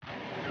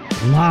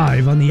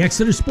Live on the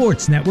Exeter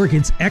Sports Network,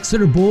 it's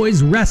Exeter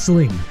Boys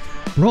Wrestling.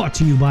 Brought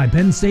to you by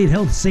Penn State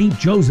Health St.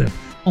 Joseph.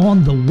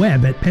 On the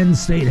web at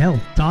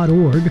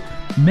pennstatehealth.org.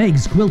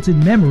 Meg's Quilted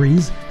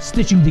Memories,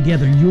 stitching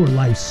together your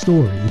life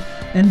story.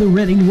 And the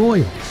Reading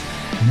Royals.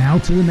 Now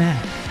to the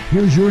mat.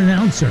 Here's your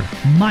announcer,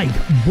 Mike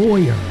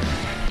Boyer.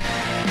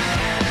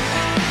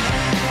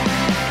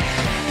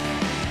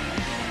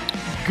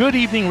 Good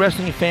evening,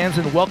 wrestling fans,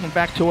 and welcome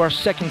back to our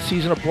second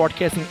season of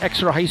broadcasting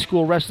Exeter High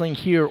School Wrestling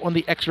here on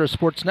the Exeter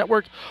Sports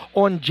Network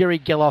on Jerry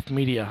Geloff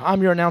Media.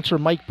 I'm your announcer,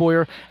 Mike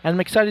Boyer, and I'm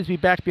excited to be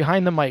back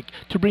behind the mic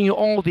to bring you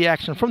all of the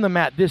action from the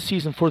mat this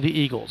season for the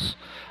Eagles.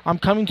 I'm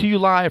coming to you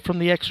live from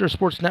the Exeter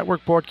Sports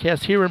Network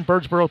broadcast here in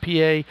Birdsboro,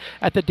 PA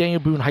at the Daniel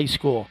Boone High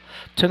School.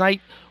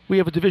 Tonight, we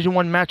have a Division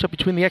I matchup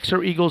between the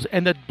Exeter Eagles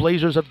and the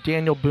Blazers of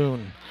Daniel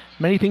Boone.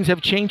 Many things have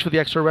changed for the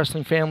Exeter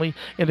wrestling family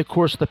in the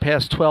course of the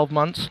past 12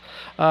 months.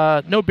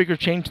 No bigger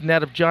change than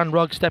that of John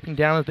Rugg stepping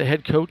down as the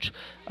head coach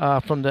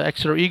from the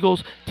Exeter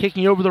Eagles.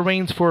 Taking over the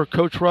reins for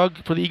Coach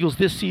Rugg for the Eagles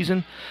this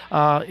season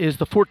is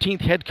the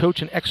 14th head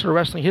coach in Exeter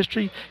wrestling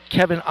history,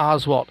 Kevin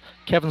Oswalt.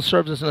 Kevin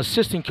served as an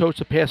assistant coach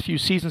the past few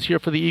seasons here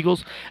for the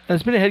Eagles and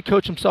has been a head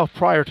coach himself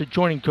prior to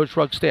joining Coach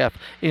Rugg's staff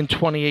in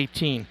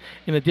 2018.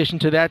 In addition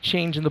to that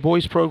change in the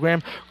boys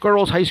program,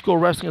 girls high school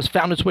wrestling has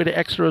found its way to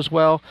Exeter as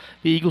well.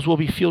 The Eagles will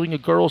be fielding a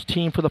girls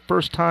team for the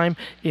first time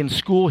in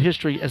school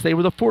history as they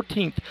were the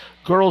 14th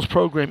girls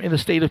program in the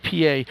state of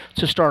PA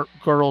to start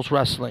girls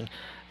wrestling.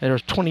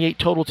 There's 28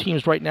 total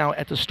teams right now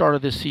at the start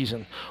of this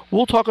season.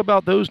 We'll talk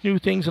about those new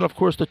things and, of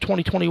course, the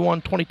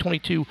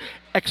 2021-2022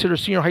 Exeter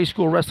Senior High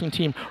School Wrestling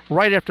Team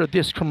right after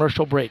this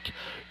commercial break.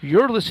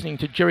 You're listening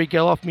to Jerry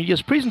Geloff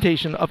Media's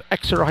presentation of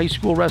Exeter High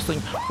School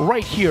Wrestling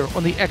right here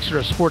on the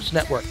Exeter Sports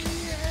Network.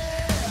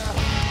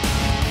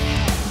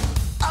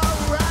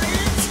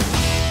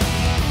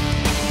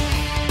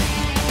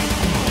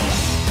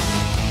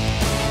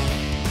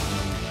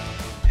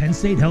 Penn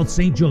State Health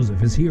St.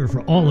 Joseph is here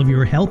for all of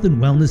your health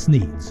and wellness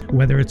needs.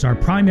 Whether it's our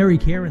primary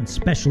care and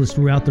specialists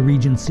throughout the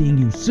region seeing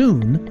you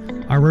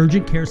soon, our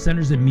urgent care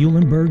centers in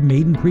Muhlenberg,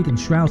 Maiden Creek, and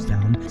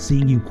Stroustown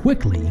seeing you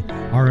quickly,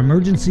 our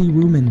emergency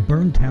room in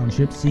Bern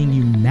Township seeing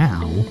you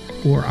now,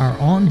 or our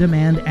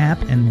on-demand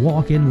app and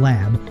walk-in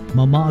lab,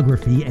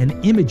 mammography, and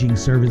imaging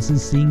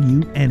services seeing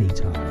you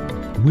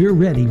anytime. We're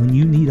ready when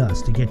you need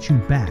us to get you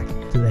back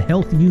to the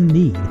health you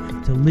need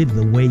to live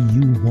the way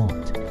you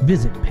want.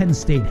 Visit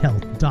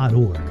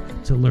pennstatehealth.org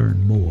to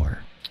learn more.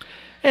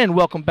 And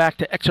welcome back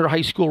to Exeter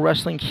High School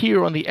Wrestling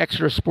here on the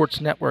Exeter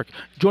Sports Network.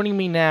 Joining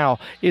me now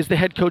is the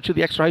head coach of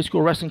the Exeter High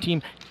School Wrestling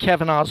team,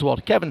 Kevin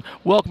Oswalt. Kevin,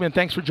 welcome and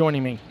thanks for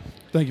joining me.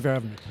 Thank you for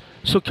having me.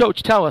 So,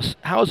 Coach, tell us,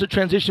 how has the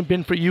transition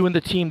been for you and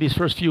the team these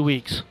first few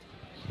weeks?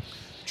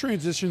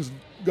 Transition's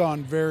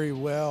gone very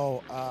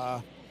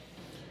well.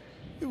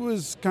 It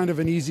was kind of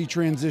an easy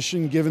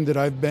transition given that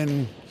I've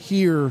been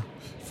here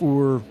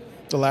for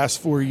the last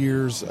 4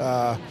 years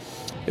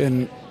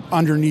and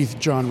underneath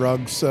John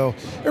Rugg. So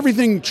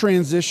everything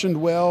transitioned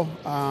well.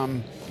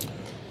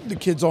 The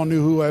kids all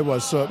knew who I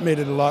was, so it made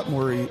it a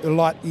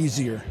lot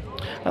easier.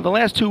 Now, the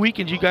last 2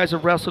 weekends, you guys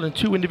have wrestled in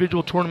 2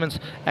 individual tournaments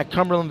at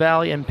Cumberland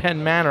Valley and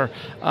Penn Manor,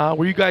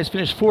 where you guys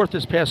finished 4th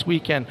this past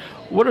weekend.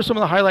 What are some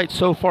of the highlights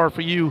so far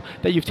for you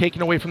that you've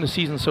taken away from the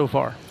season so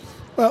far?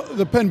 Well,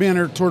 the Penn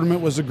Manor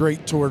tournament was a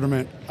great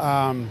tournament.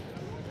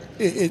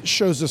 It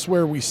shows us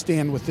where we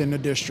stand within the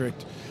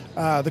district.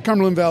 The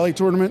Cumberland Valley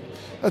tournament,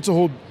 that's a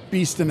whole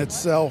beast in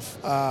itself.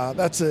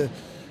 That's a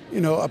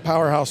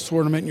powerhouse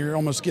tournament, and you're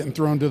almost getting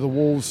thrown to the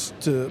wolves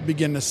to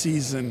begin the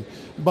season.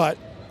 But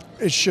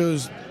it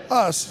shows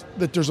us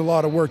that there's a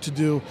lot of work to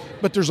do,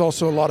 but there's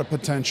also a lot of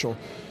potential.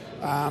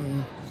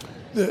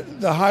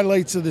 The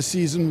highlights of the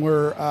season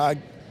were,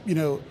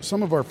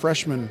 some of our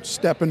freshmen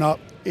stepping up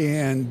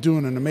and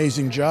doing an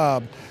amazing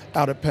job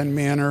out at Penn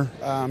Manor.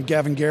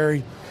 Gavin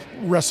Gary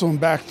wrestling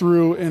back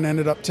through and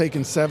ended up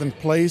taking 7th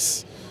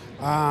place.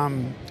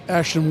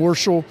 Ashton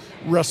Warshall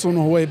wrestling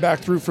her way back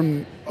through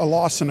from a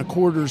loss in the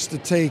quarters to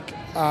take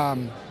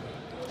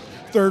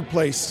 3rd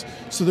place.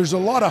 So there's a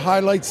lot of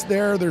highlights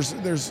there. There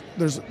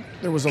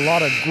was a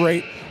lot of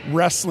great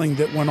wrestling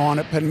that went on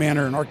at Penn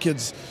Manor, and our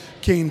kids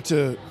came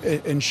to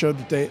and showed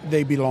that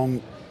they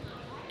belong.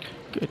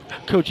 Good.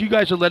 Coach, you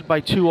guys are led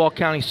by 2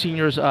 all-county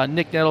seniors,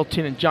 Nick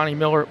Nettleton and Johnny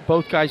Miller.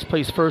 Both guys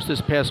placed 1st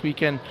this past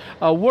weekend.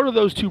 What do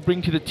those 2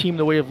 bring to the team in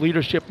the way of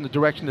leadership and the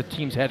direction the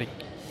team's heading?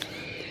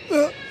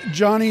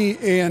 Johnny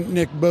and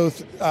Nick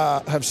both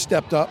have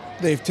stepped up.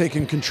 They've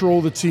taken control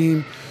of the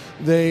team.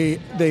 They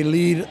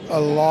lead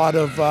a lot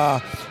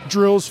of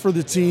drills for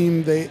the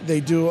team. They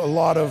do a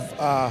lot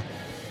of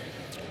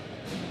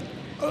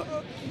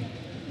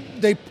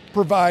they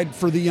provide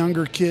for the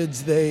younger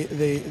kids.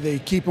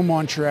 They keep them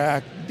on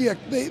track.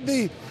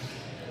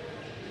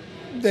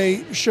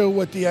 They show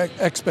what the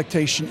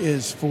expectation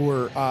is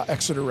for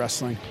Exeter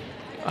wrestling.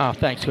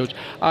 Thanks, Coach.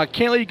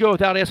 Can't let you go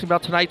without asking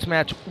about tonight's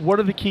match. What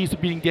are the keys to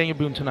beating Daniel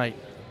Boone tonight?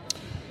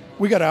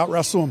 We got to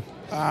out-wrestle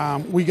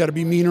them. We got to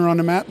be meaner on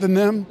the mat than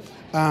them.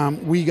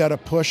 We got to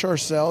push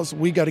ourselves.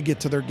 We got to get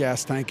to their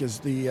gas tank is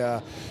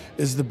the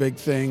big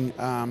thing.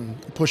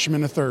 Push them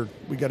in a third.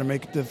 We got to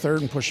make it to the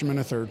third and push them in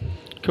a third.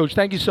 Coach,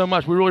 thank you so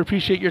much. We really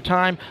appreciate your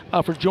time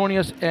for joining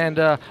us, and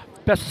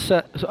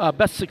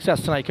best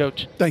success tonight,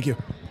 Coach. Thank you.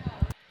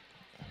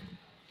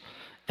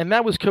 And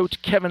that was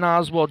Coach Kevin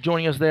Oswald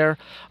joining us there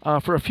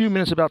for a few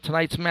minutes about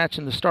tonight's match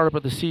and the startup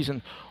of the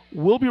season.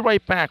 We'll be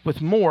right back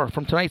with more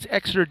from tonight's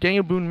Exeter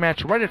Daniel Boone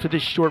match right after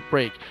this short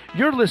break.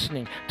 You're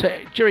listening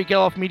to Jerry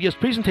Geloff Media's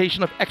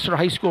presentation of Exeter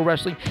High School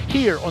Wrestling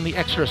here on the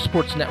Exeter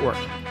Sports Network.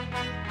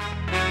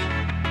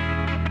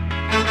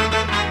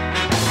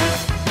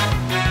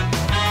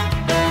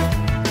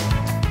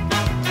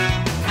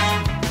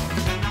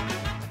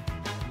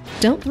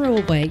 Don't throw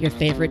away your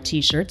favorite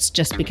t-shirts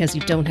just because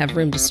you don't have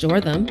room to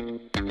store them.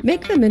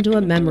 Make them into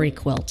a memory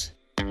quilt.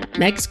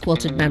 Meg's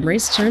Quilted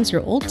Memories turns your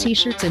old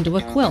t-shirts into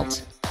a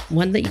quilt,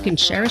 one that you can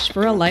cherish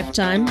for a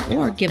lifetime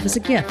or give as a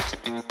gift.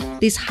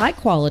 These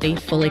high-quality,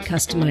 fully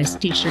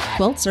customized t-shirt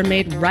quilts are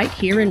made right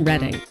here in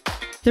Reading.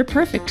 They're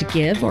perfect to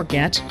give or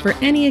get for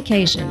any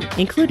occasion,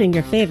 including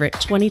your favorite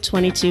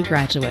 2022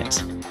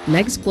 graduate.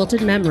 Meg's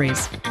Quilted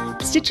Memories,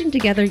 stitching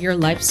together your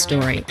life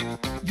story.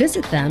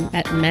 Visit them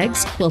at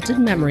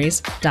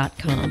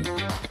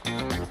megsquiltedmemories.com.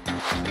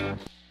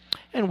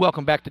 And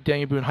welcome back to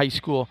Daniel Boone High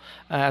School.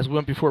 As we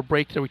went before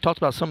break there, we talked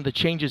about some of the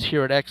changes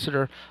here at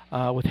Exeter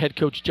with head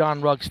coach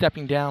John Rugg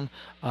stepping down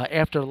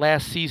after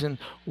last season.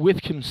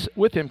 With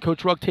him,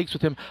 Coach Rugg takes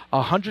with him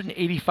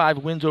 185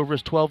 wins over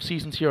his 12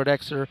 seasons here at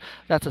Exeter.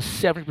 That's a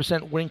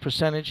 70% winning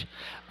percentage.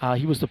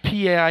 He was the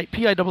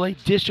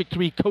PIAA District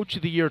 3 Coach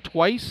of the Year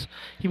twice.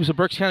 He was the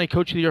Berks County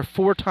Coach of the Year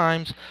 4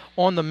 times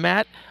on the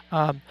mat.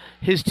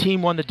 His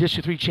team won the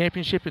District 3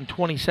 championship in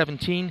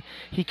 2017.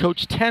 He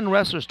coached 10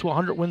 wrestlers to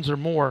 100 wins or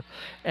more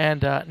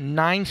and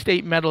 9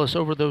 state medalists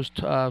over those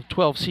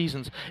 12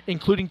 seasons,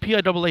 including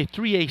PIAA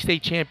 3A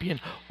state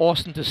champion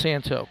Austin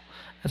DeSanto.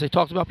 As I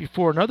talked about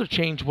before, another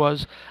change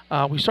was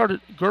we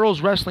started girls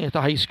wrestling at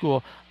the high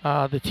school.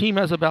 The team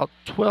has about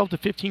 12 to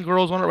 15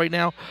 girls on it right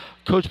now,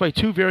 coached by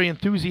 2 very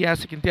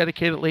enthusiastic and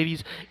dedicated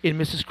ladies in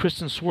Mrs.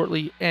 Kristen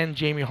Swartley and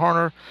Jamie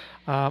Harner.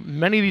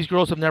 Many of these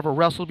girls have never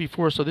wrestled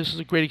before, so this is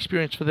a great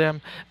experience for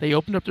them. They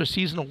opened up their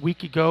season a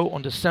week ago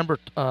on December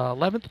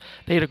 11th.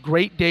 They had a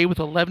great day with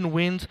 11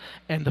 wins,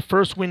 and the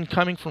first win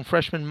coming from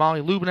freshman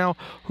Molly Lubenow,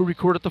 who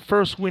recorded the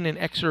first win in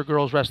Exeter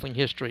girls wrestling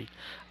history.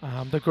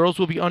 The girls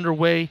will be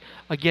underway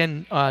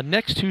again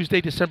next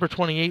Tuesday, December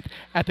 28th,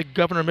 at the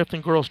Governor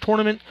Mifflin Girls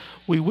Tournament.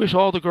 We wish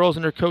all the girls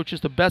and their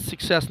coaches the best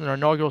success in their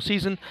inaugural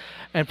season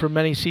and for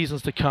many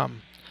seasons to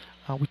come.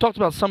 We talked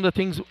about some of the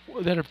things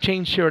that have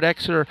changed here at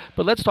Exeter,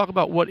 but let's talk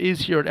about what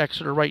is here at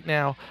Exeter right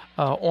now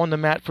on the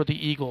mat for the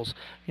Eagles.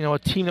 You know, a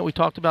team that we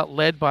talked about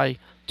led by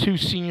 2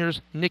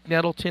 seniors, Nick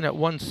Nettleton at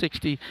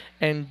 160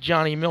 and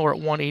Johnny Miller at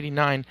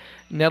 189.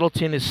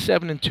 Nettleton is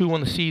 7-2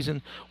 on the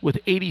season with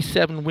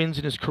 87 wins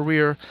in his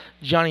career.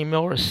 Johnny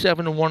Miller is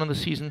 7-1 on the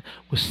season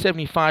with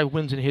 75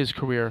 wins in his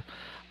career.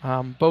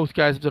 Both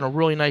guys have done a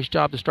really nice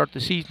job to start the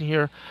season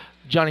here.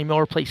 Johnny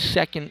Miller placed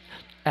second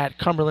at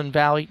Cumberland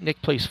Valley.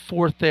 Nick placed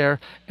 4th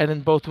there, and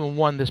then both of them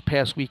won this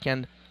past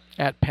weekend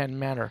at Penn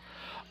Manor.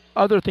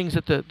 Other things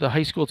that the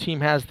high school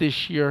team has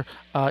this year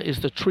is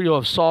the trio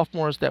of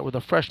sophomores that were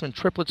the freshman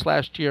triplets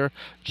last year,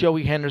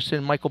 Joey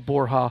Henderson, Michael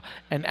Borja,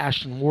 and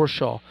Ashton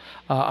Warshaw.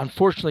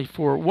 Unfortunately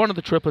for one of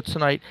the triplets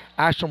tonight,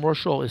 Ashton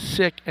Warshaw is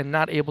sick and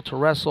not able to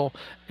wrestle,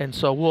 and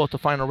so we'll have to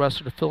find a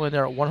wrestler to fill in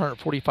there at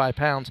 145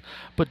 pounds.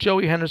 But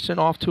Joey Henderson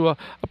off to a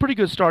pretty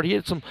good start. He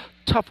had some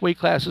tough weight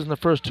classes in the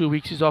first 2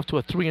 weeks. He's off to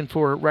a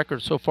 3-4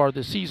 record so far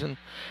this season.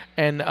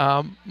 And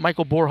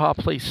Michael Borja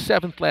placed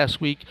 7th last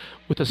week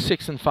with a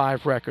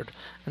 6-5 record.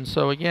 And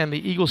so again,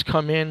 the Eagles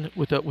come in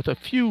with a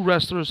few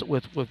wrestlers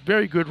with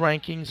very good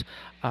rankings.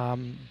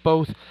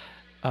 Both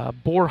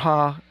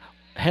Borja,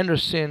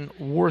 Henderson,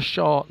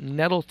 Warshaw,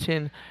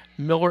 Nettleton,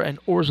 Miller, and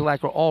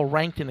Orzelak are all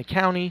ranked in the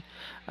county,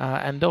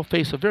 and they'll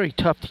face a very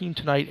tough team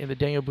tonight in the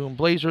Daniel Boone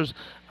Blazers.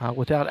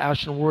 Without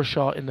Ashton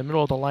Warshaw in the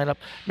middle of the lineup,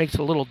 makes it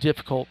a little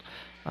difficult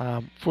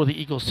for the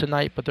Eagles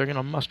tonight, but they're going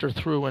to muster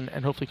through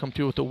and hopefully come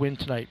through with a win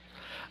tonight.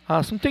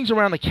 Some things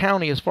around the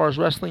county as far as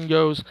wrestling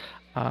goes.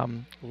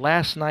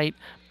 Last night,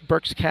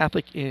 Berks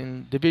Catholic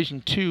in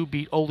Division II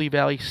beat Ole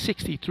Valley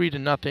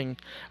 63-0.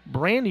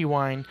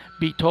 Brandywine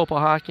beat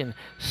Topahaken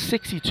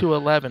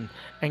 62-11,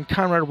 and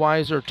Conrad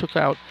Weiser took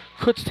out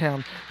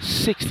Kutztown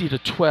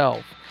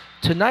 60-12.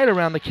 Tonight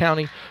around the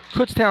county,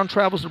 Kutztown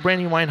travels to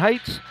Brandywine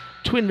Heights.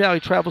 Twin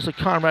Valley travels to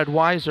Conrad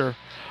Weiser.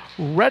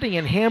 Reading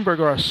and Hamburg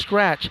are a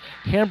scratch.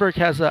 Hamburg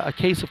has a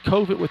case of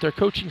COVID with their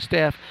coaching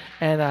staff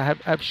and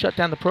have shut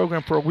down the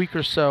program for a week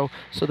or so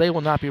they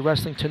will not be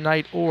wrestling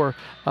tonight or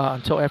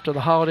until after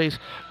the holidays.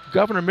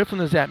 Governor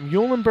Mifflin is at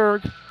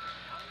Muhlenberg.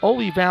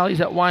 Ole Valley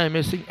is at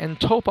Wyomissing, and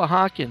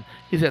Topahaken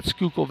is at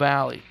Schuylkill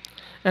Valley.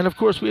 And, of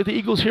course, we have the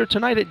Eagles here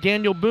tonight at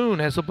Daniel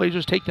Boone as the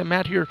Blazers take the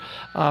mat here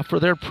for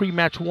their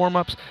pre-match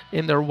warm-ups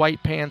in their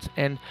white pants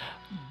and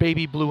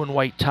baby blue and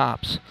white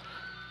tops.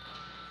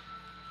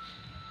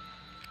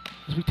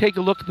 As we take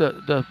a look at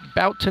the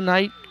bout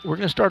tonight, we're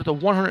going to start at the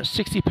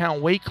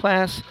 160-pound weight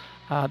class.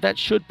 That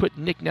should put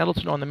Nick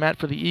Nettleton on the mat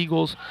for the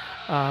Eagles.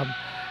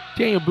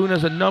 Daniel Boone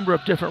has a number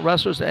of different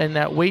wrestlers in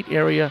that weight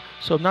area,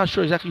 so I'm not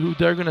sure exactly who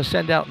they're going to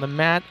send out in the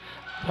mat.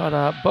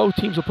 But both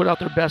teams will put out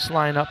their best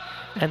lineup.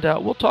 And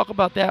we'll talk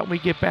about that when we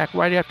get back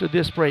right after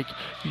this break.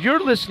 You're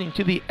listening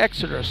to the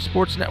Exeter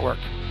Sports Network.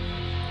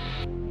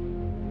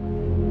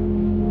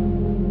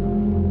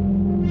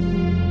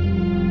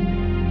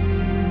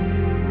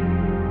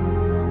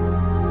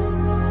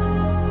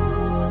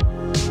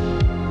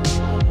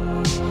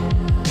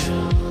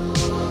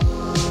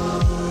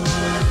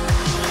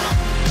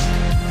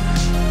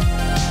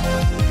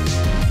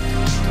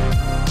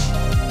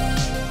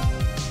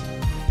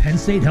 Penn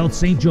State Health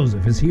St.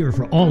 Joseph is here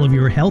for all of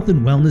your health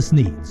and wellness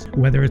needs.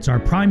 Whether it's our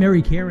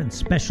primary care and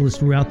specialists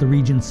throughout the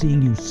region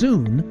seeing you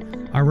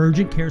soon, our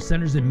urgent care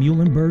centers in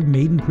Muhlenberg,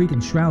 Maiden Creek,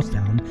 and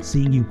Stroustown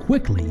seeing you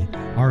quickly,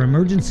 our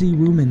emergency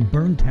room in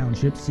Boone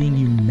Township seeing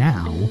you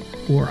now,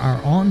 or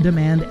our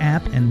on-demand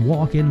app and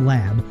walk-in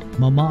lab,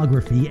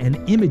 mammography, and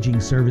imaging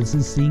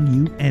services seeing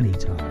you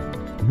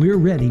anytime. We're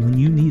ready when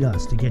you need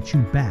us to get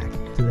you back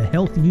to the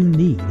health you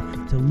need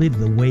to live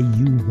the way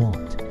you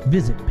want.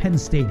 Visit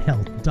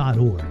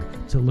PennStateHealth.org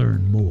to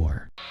learn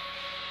more.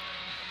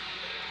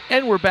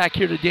 And we're back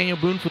here to Daniel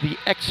Boone for the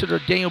Exeter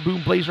Daniel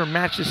Boone Blazer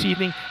match this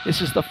evening.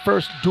 This is the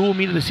first dual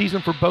meet of the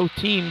season for both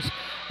teams.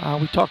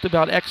 We talked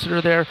about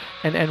Exeter there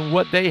and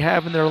what they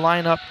have in their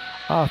lineup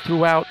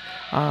throughout.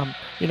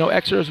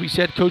 Exeter, as we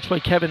said, coached by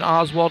Kevin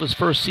Oswald his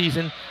first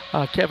season.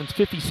 Kevin's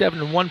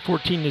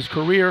 57-114 in his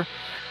career.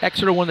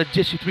 Exeter won the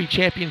District 3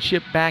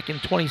 championship back in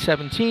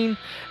 2017,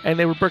 and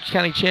they were Berks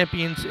County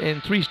champions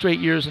in 3 straight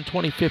years in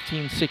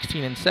 2015,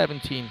 16, and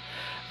 17.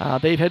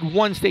 They've had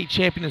one state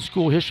champion in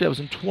school history. That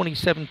was in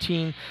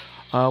 2017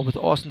 with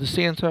Austin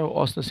DeSanto.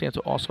 Austin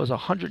DeSanto also has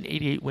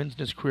 188 wins in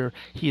his career.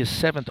 He is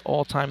 7th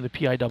all-time in the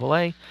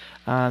PIAA.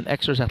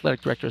 Exeter's athletic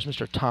director is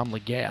Mr. Tom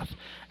Legath.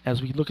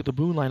 As we look at the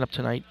Boone lineup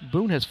tonight,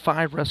 Boone has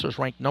 5 wrestlers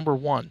ranked number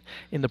 1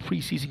 in the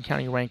preseason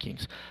county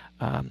rankings.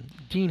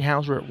 Dean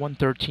Hauser at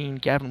 113,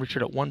 Gavin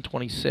Richard at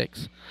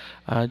 126,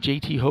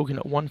 J.T. Hogan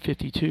at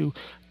 152,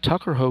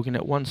 Tucker Hogan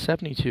at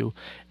 172,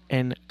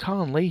 and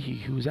Colin Leahy,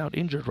 who's out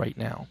injured right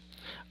now.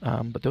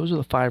 But those are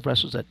the 5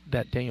 wrestlers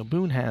that Daniel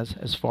Boone has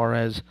as far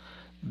as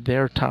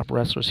their top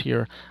wrestlers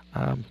here.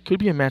 Could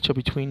be a matchup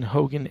between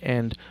Hogan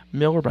and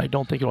Miller, but I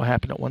don't think it'll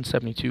happen at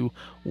 172,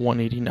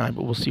 189,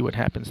 but we'll see what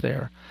happens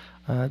there.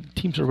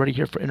 Teams are ready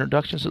here for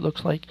introductions, it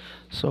looks like,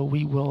 so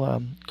we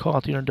will call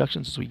out the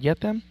introductions as we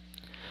get them.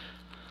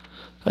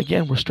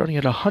 Again, we're starting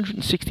at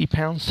 160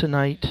 pounds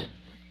tonight,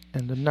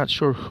 and I'm not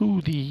sure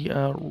who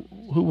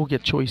will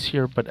get choice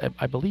here, but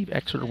I believe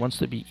Exeter wants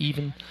to be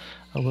even.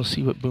 We'll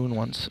see what Boone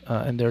wants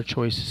and their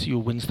choice to see who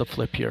wins the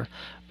flip here.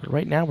 But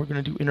right now we're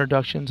going to do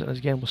introductions, and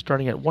again, we're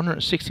starting at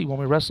 160 when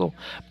we wrestle,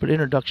 but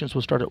introductions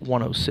will start at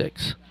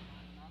 106.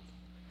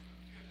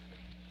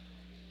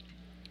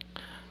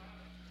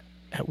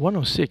 At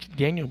 106,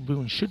 Daniel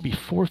Boone should be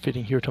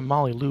forfeiting here to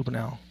Molly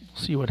Lubenow. We'll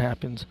see what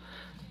happens.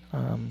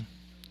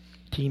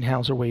 Dean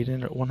Hauser weighed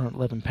in at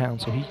 111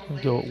 pounds, so he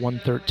can go at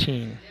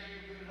 113.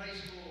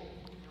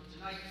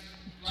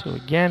 So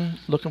again,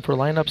 looking for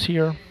lineups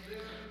here.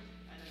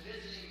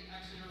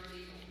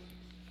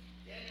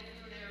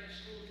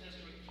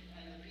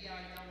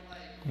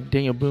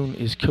 Daniel Boone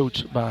is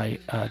coached by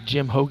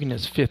Jim Hogan,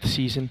 his 5th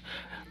season.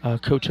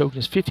 Coach Hogan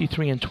is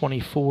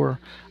 53-24.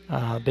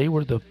 They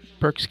were the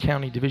Berks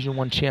County Division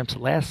I champs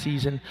last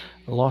season,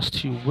 lost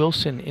to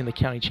Wilson in the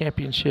county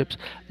championships.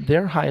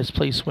 Their highest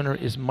place winner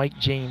is Mike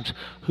James,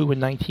 who in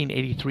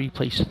 1983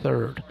 placed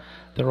 3rd.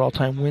 Their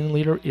all-time win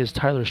leader is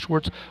Tyler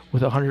Schwartz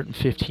with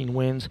 115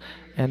 wins,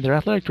 and their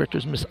athletic director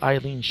is Miss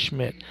Eileen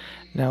Schmidt.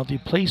 Now, the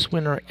place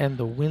winner and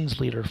the wins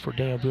leader for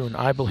Daniel Boone,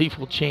 I believe,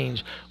 will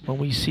change when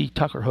we see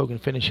Tucker Hogan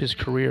finish his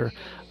career.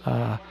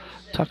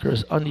 Tucker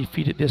is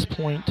undefeated at this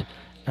point.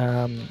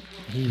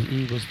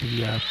 He was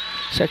the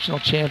sectional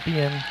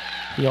champion.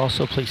 He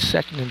also placed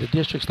 2nd in the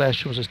districts.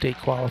 Last year was a state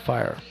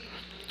qualifier.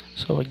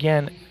 So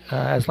again,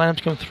 as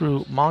lineups come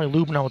through, Molly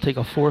Lubenow will take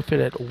a forfeit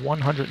at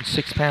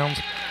 106 pounds.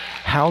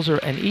 Hauser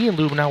and Ian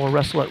Lubenow will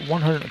wrestle at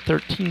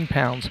 113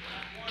 pounds.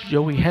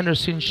 Joey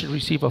Henderson should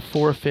receive a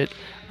forfeit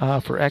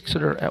for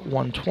Exeter at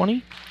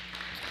 120.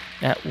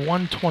 At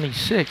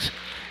 126,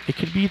 it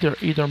could be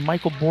either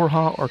Michael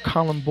Borja or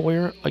Colin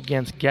Boyer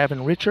against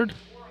Gavin Richard.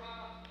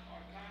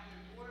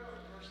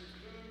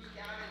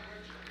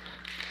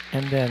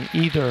 And then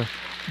either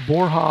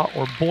Borja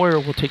or Boyer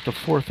will take the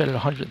forfeit at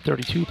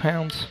 132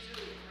 pounds.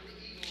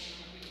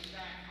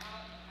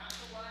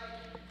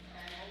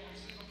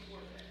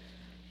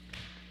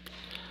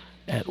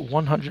 At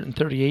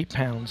 138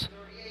 pounds,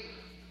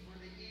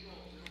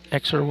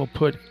 Exeter will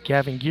put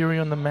Gavin Geary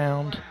on the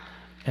mound,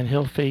 and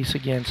he'll face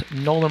against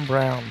Nolan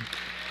Brown.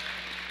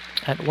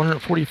 At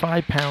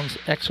 145 pounds,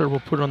 Exeter will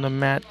put on the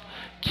mat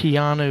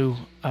Keanu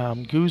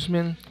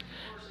Guzman,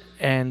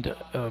 and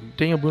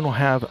Daniel Boone will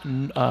have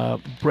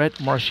Brett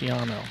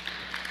Marciano.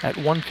 At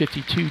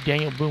 152,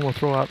 Daniel Boone will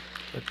throw out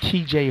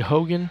T.J.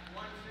 Hogan.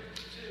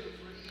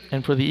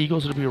 And for the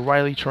Eagles, it'll be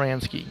Riley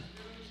Taransky.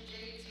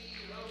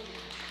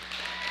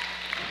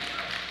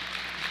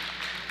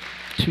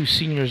 Two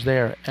seniors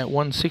there. At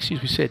 160,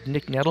 we said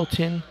Nick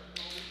Nettleton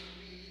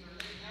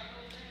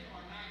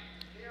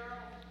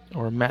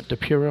or Matt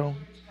DePiro.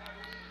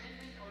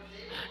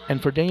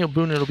 And for Daniel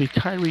Boone, it'll be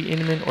Kyrie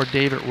Inman or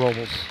David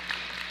Robles.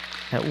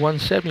 At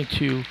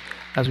 172,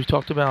 as we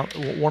talked about,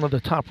 one of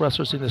the top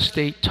wrestlers in the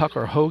state,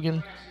 Tucker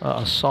Hogan,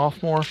 a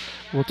sophomore,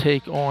 will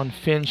take on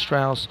Finn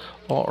Strauss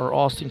or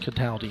Austin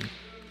Cataldi.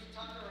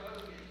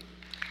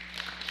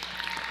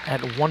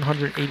 At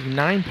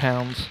 189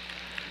 pounds,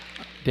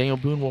 Daniel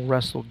Boone will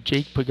wrestle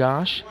Jake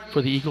Pagash.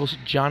 For the Eagles,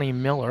 Johnny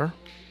Miller.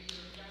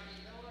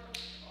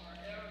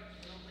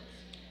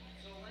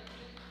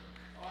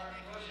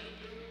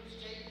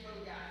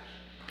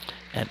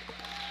 At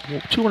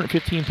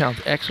 215 pounds,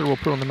 Exeter will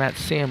put on the mat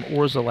Sam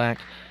Orzalak.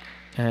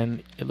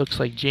 And it looks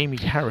like Jamie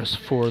Harris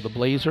for the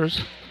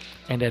Blazers.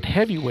 And at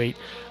heavyweight,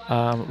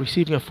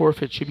 receiving a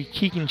forfeit should be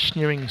Keegan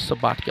Schneering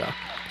Sabatka.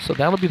 So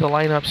that'll be the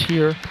lineups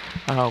here.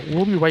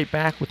 We'll be right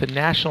back with the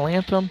national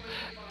anthem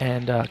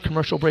and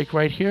commercial break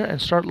right here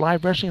and start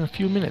live wrestling in a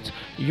few minutes.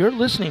 You're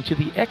listening to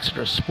the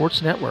Exeter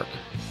Sports Network.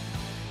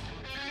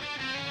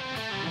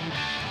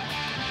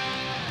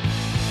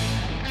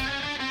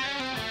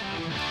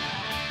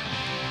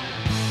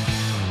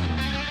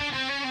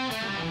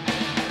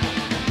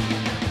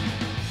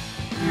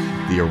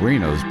 The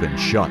arena's been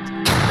shut.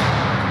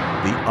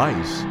 The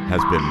ice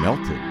has been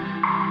melted.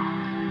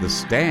 The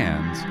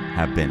stands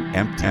have been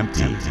empty.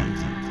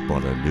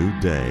 But a new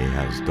day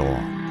has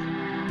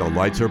dawned. The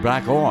lights are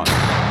back on.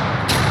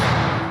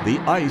 The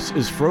ice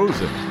is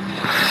frozen.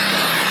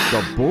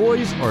 The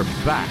boys are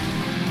back.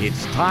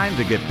 It's time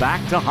to get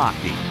back to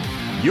hockey.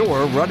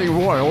 Your Running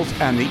Royals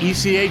and the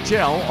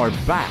ECHL are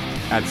back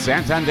at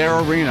Santander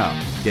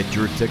Arena. Get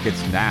your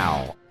tickets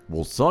now.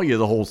 We'll sell you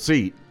the whole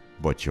seat,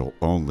 but you'll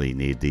only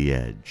need the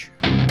edge.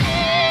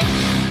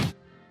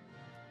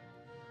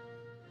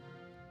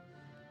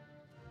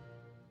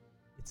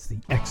 It's the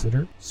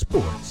Exeter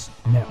Sports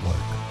Network.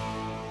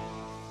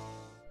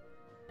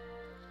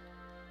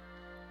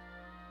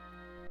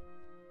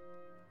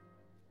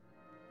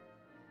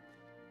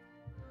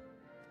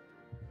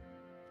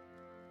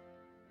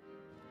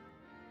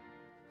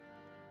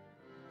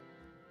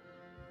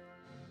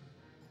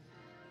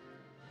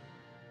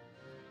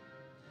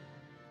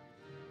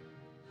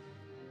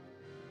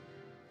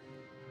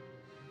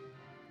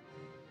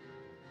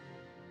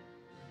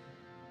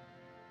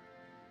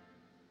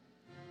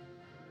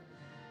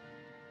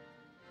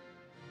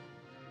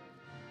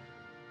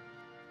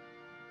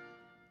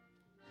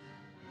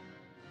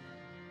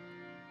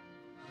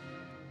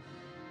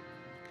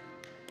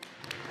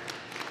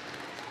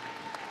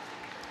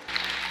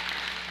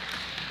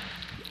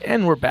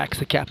 And we're back.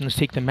 The captains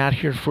take the mat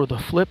here for the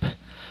flip.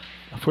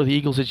 For the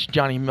Eagles, it's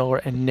Johnny Miller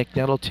and Nick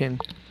Nettleton.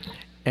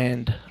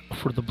 And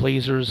for the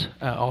Blazers,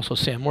 also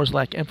Sam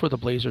Orzalak. And for the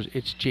Blazers,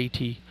 it's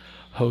JT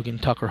Hogan,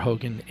 Tucker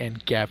Hogan,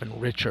 and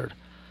Gavin Richard.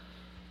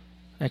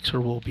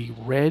 Exeter will be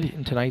red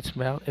in tonight's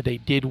bout. They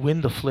did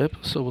win the flip,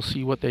 so we'll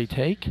see what they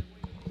take.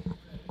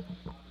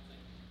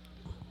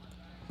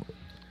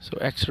 So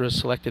Exeter has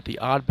selected the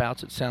odd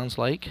bouts, it sounds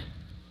like.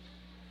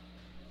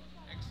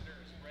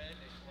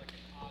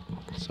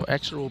 So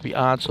Exeter will be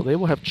odd, so they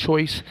will have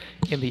choice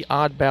in the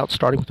odd bout,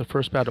 starting with the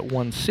first bout at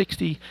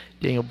 160.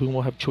 Daniel Boone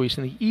will have choice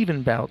in the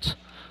even bouts,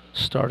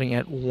 starting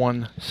at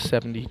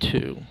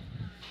 172.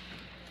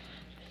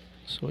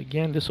 So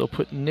again, this will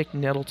put Nick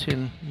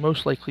Nettleton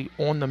most likely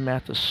on the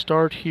mat to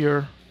start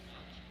here.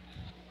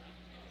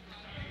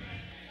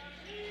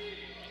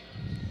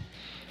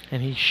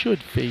 And he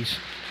should face,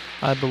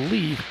 I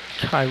believe,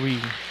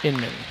 Kyrie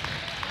Inman.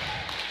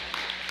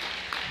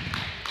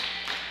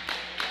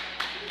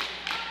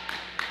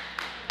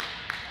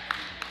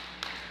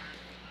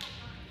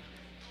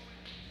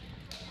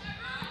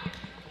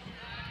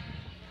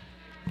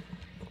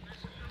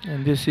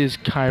 And this is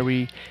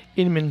Kyrie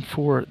Inman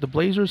for the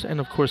Blazers, and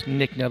of course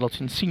Nick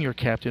Nettleton, senior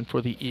captain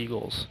for the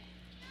Eagles.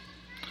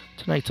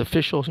 Tonight's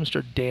official is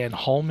Mr. Dan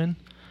Hallman,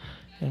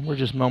 and we're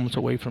just moments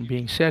away from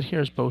being set here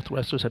as both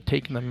wrestlers have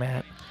taken the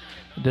mat.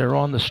 They're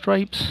on the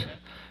stripes,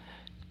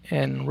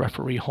 and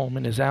referee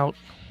Hallman is out.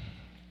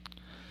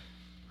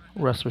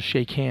 Wrestlers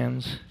shake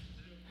hands.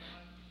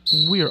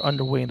 We are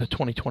underway in the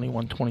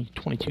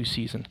 2021-2022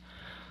 season.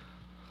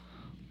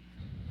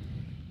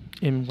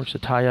 Inman works a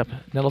tie-up.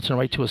 Nettleton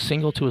right to a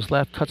single to his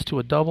left, cuts to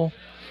a double.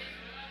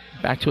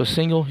 Back to a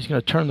single. He's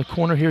going to turn the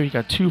corner here. He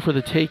got two for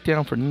the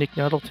takedown for Nick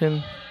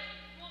Nettleton.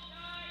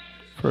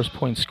 First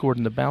point scored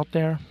in the bout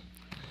there.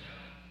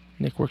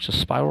 Nick works a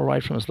spiral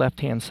right from his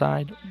left-hand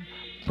side.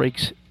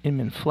 Breaks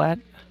Inman flat.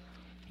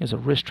 He has a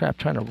wrist trap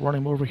trying to run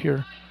him over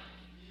here.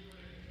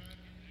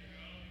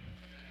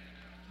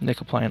 Nick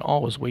applying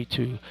all his weight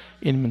to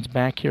Inman's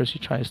back here as he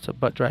tries to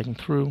butt drag him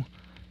through.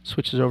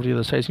 Switches over to the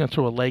other side. He's going to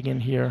throw a leg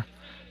in here.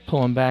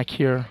 Pull him back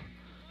here.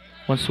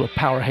 Wants to a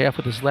power half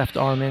with his left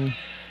arm in.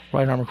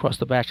 Right arm across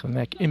the back of the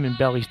neck. Inman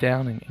bellies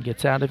down and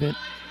gets out of it.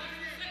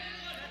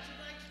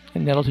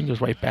 And Nettleton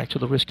goes right back to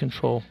the wrist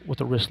control with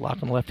the wrist lock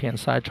on the left-hand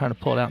side, trying to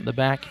pull it out in the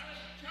back.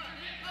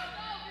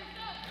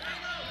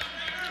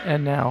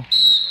 And now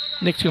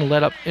Nick's going to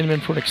let up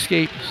Inman for an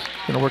escape. He's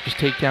going to work his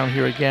takedown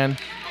here again.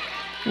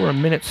 We're a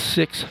minute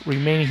 6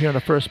 remaining here in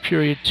the first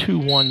period.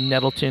 2-1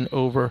 Nettleton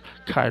over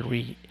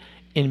Kyrie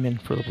Inman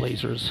for the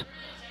Blazers.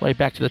 Right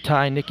back to the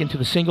tie. Nick into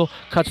the single.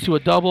 Cuts to a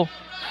double.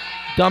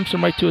 Dumps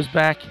him right to his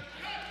back.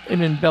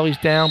 Inman bellies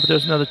down, but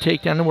there's another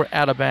takedown, and we're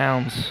out of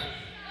bounds.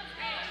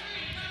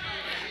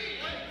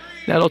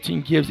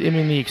 Nettleton gives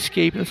Inman the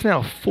escape, and it's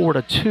now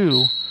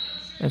 4-2.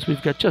 As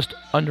we've got just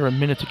under a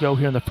minute to go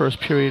here in the first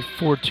period.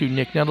 4-2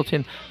 Nick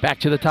Nettleton. Back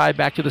to the tie,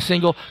 back to the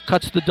single.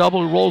 Cuts the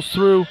double, rolls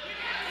through.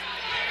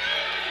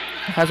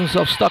 Has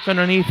himself stuck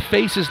underneath.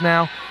 Faces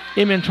now.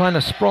 Inman trying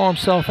to sprawl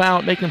himself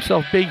out, make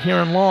himself big here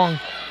and long.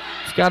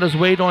 He's got his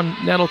weight on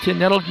Nettleton.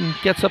 Nettleton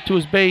gets up to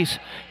his base.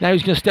 Now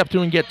he's going to step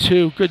through and get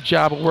 2. Good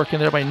job of working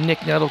there by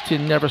Nick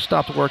Nettleton. Never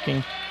stopped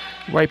working.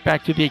 Right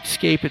back to the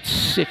escape.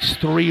 It's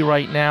 6-3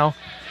 right now.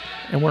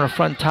 And we're in a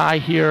front tie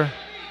here.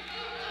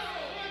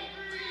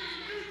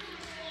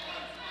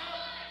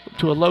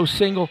 To a low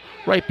single.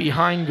 Right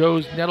behind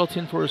goes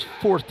Nettleton for his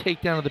 4th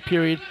takedown of the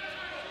period.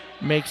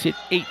 Makes it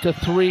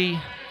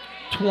 8-3.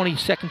 20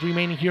 seconds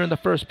remaining here in the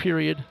first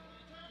period.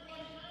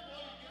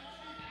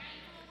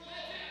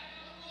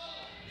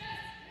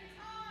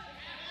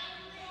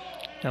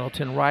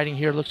 Nettleton riding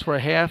here, looks for a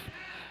half.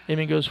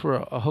 Inman goes for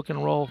a hook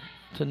and roll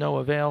to no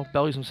avail.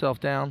 Bellies himself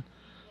down.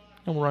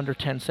 And we're under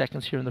 10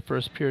 seconds here in the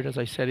first period. As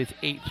I said, it's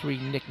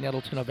 8-3 Nick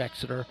Nettleton of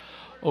Exeter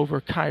over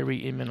Kyrie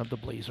Inman of the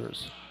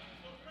Blazers.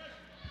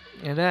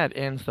 And that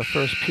ends the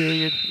first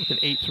period with an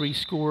 8-3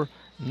 score.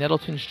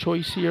 Nettleton's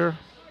choice here.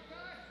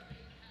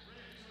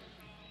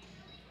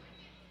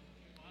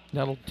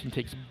 Nettleton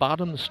takes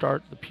bottom to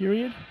start the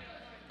period.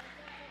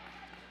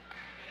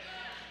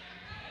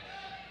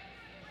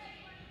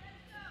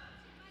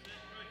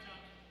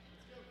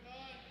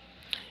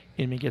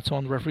 Inman gets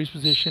on the referee's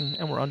position,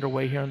 and we're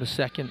underway here in the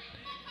second.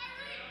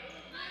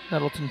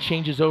 Nettleton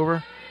changes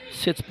over,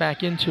 sits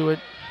back into it.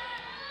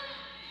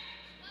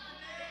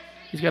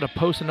 He's got to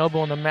post an elbow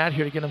on the mat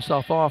here to get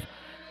himself off.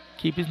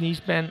 Keep his knees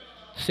bent,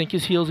 sink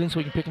his heels in so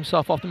he can pick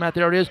himself off the mat.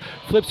 There it is.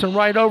 Flips him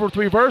right over with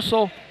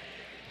reversal.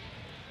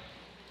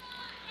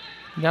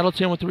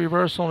 Nettleton with the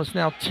reversal, and it's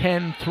now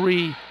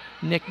 10-3.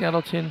 Nick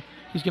Nettleton.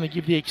 He's going to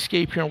give the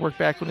escape here and work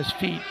back on his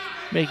feet,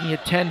 making it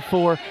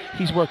 10-4.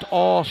 He's worked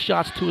all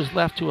shots to his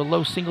left, to a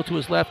low single to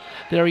his left.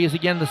 There he is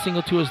again, the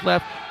single to his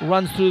left.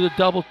 Runs through the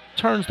double,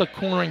 turns the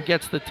corner, and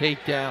gets the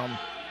takedown.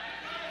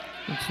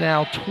 It's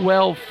now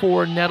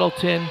 12-4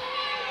 Nettleton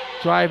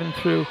driving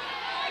through.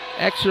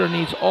 Exeter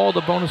needs all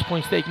the bonus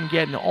points they can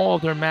get in all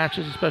of their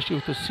matches, especially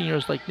with the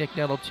seniors like Nick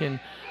Nettleton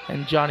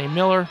and Johnny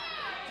Miller.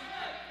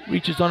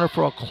 Reaches under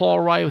for a claw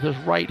right with his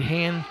right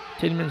hand.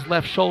 Inman's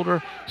left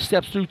shoulder.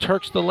 Steps through,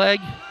 Turks the leg.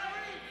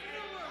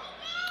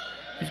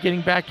 He's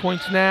getting back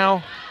points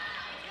now.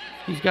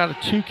 He's got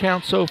a 2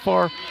 count so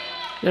far.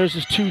 There's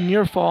his 2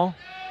 near fall,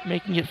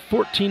 making it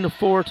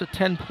 14-4. It's a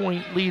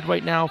 10-point lead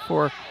right now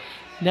for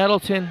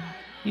Nettleton.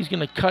 He's going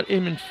to cut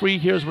Inman free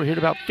here as we're here at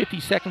about 50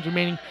 seconds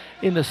remaining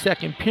in the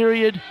second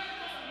period.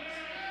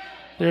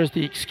 There's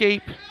the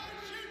escape.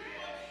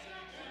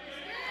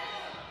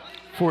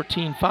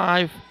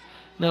 14-5.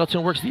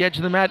 Nettleton works the edge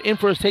of the mat, in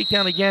for his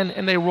takedown again,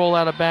 and they roll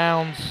out of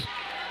bounds.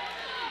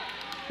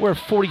 We're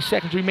 40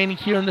 seconds remaining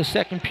here in the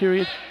second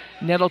period.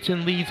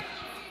 Nettleton leads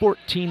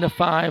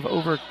 14-5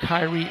 over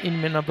Kyrie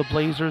Inman of the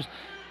Blazers.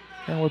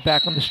 And we're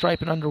back on the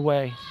stripe and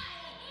underway.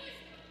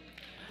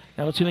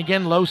 Nettleton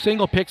again, low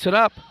single, picks it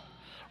up.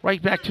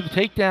 Right back to the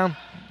takedown.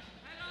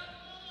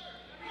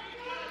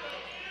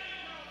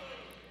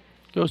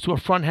 Goes to a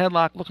front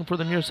headlock, looking for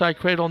the near side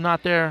cradle,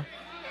 not there.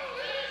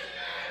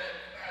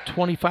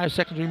 25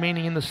 seconds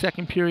remaining in the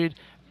second period.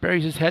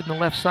 Buries his head in the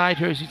left side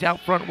here as he's out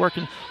front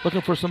working,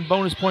 looking for some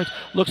bonus points.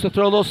 Looks to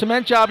throw a little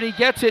cement job, and he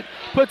gets it.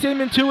 Puts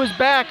him into his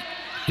back.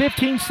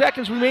 15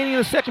 seconds remaining in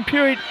the second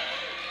period.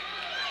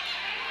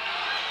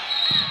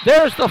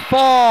 There's the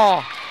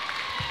fall.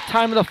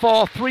 Time of the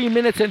fall, 3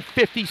 minutes and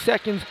 50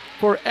 seconds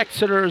for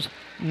Exeter's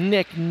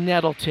Nick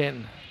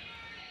Nettleton.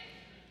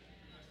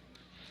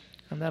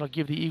 And that'll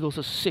give the Eagles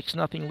a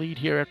 6-0 lead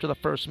here after the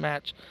first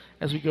match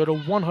as we go to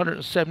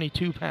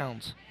 172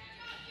 pounds.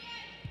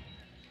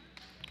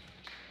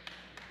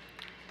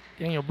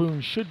 Daniel Boone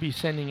should be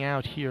sending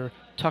out here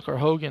Tucker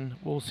Hogan.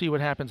 We'll see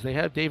what happens. They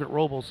have David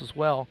Robles as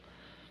well.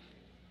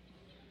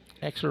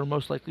 Exeter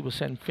most likely will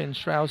send Finn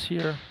Strauss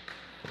here.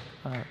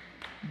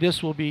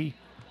 This will be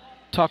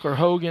Tucker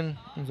Hogan.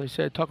 As I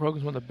said, Tucker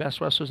Hogan's one of the best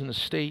wrestlers in the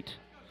state.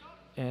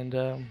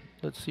 And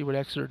let's see what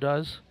Exeter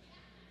does.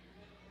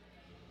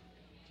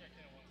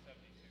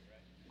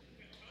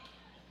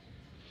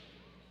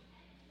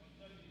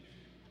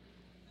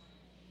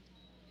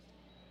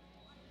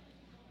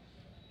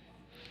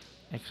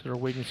 Exeter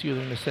waiting to see who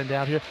they're going to send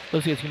out here.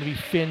 Looks like it's going to be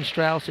Finn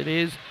Strauss. It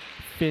is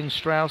Finn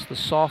Strauss, the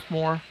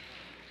sophomore.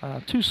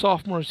 2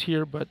 sophomores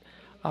here, but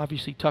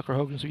Obviously, Tucker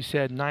Hogan, as we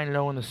said,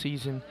 9-0 in the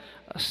season,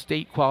 a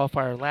state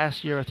qualifier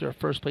last year after a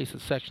first place at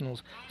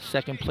sectionals,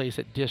 second place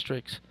at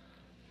districts.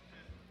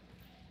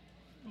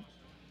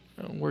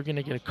 And we're going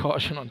to get a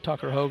caution on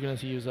Tucker Hogan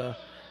as he was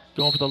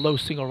going for the low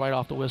single right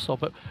off the whistle.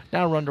 But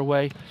now we're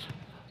underway.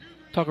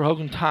 Tucker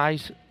Hogan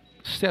ties,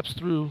 steps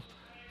through,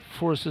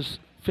 forces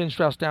Finn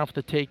Strauss down for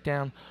the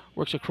takedown,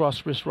 works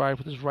across wrist ride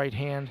with his right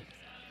hand,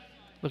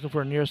 looking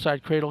for a near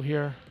side cradle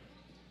here.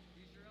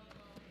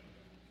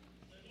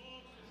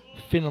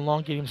 Finn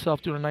elongating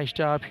himself, doing a nice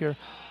job here.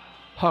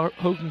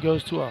 Hogan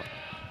goes to a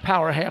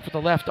power half with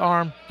the left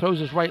arm, throws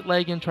his right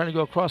leg in, trying to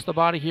go across the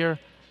body here.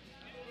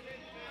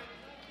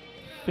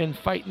 Finn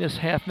fighting this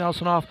half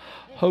Nelson off.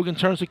 Hogan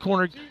turns the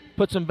corner,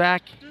 puts him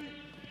back.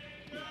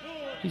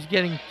 He's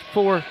getting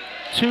 4-2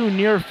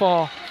 near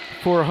fall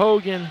for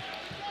Hogan,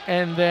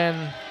 and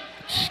then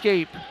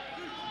escape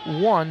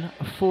 1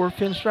 for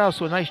Finn Strauss.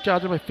 So a nice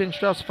job there by Finn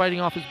Strauss fighting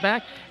off his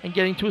back and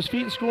getting to his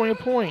feet and scoring a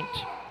point.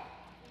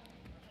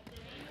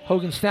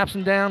 Hogan snaps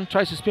him down,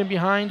 tries to spin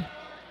behind.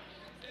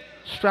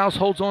 Strauss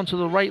holds on to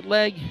the right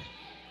leg,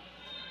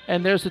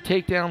 and there's the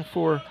takedown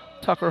for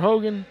Tucker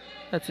Hogan.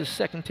 That's his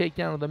second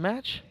takedown of the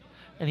match,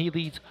 and he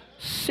leads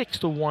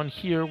 6-1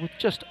 here with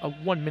just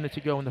 1 minute to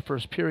go in the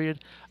first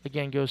period.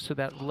 Again, goes to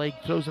that leg,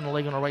 throws in the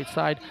leg on the right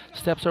side,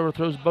 steps over,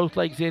 throws both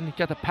legs in. He's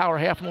got the power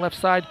half on the left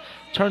side,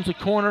 turns the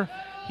corner.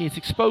 He's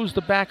exposed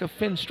the back of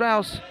Finn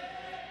Strauss.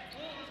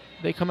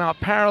 They come out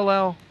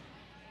parallel.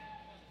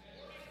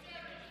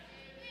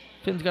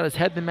 Finn's got his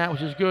head in the mat,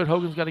 which is good.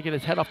 Hogan's got to get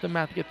his head off the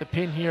mat to get the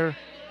pin here.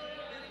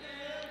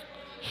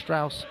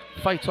 Strauss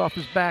fights off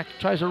his back,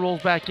 tries to roll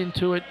back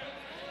into it,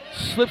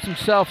 slips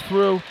himself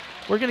through.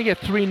 We're going to get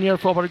 3 near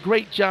fall, but a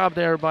great job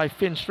there by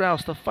Finn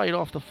Strauss to fight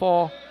off the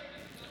fall.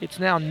 It's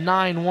now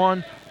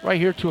 9-1, right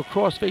here to a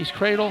cross-face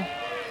cradle.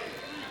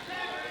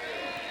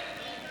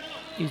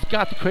 He's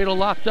got the cradle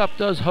locked up,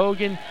 does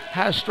Hogan,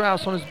 has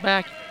Strauss on his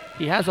back.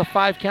 He has a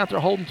 5 count, they're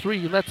holding 3,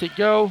 he lets it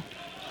go.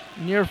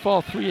 Near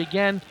fall 3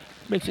 again,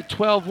 makes it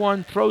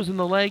 12-1, throws in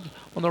the leg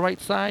on the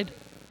right side.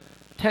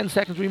 10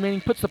 seconds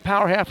remaining, puts the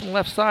power half on the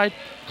left side,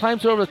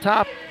 climbs over the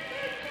top,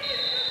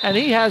 and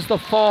he has the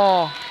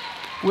fall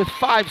with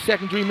 5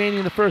 seconds remaining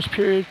in the first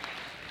period.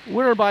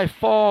 Winner by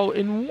fall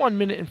in 1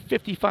 minute and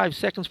 55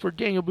 seconds for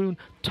Daniel Boone,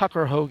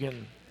 Tucker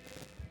Hogan.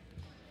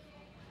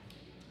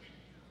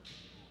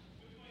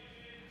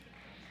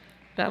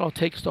 That'll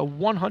take us to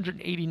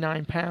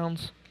 189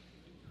 pounds.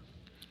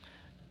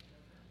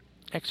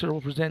 Exeter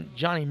will present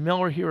Johnny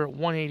Miller here at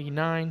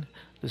 189,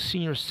 the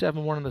senior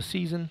 7-1 in the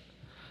season.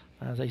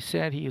 As I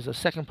said, he is a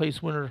second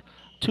place winner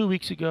 2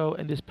 weeks ago,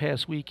 and this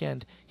past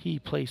weekend he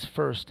placed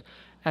first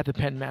at the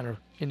Penn Manor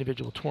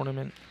individual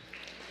tournament.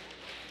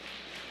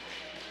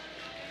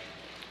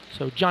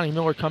 So Johnny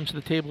Miller comes to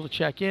the table to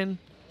check in.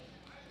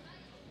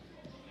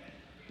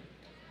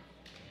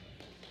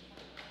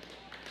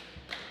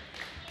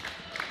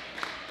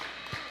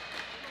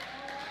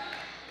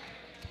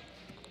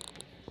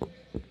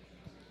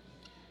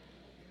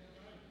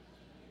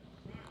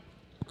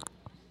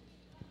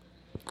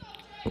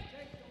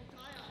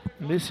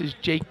 And this is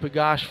Jake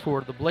Bagash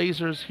for the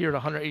Blazers here at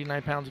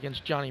 189 pounds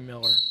against Johnny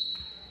Miller.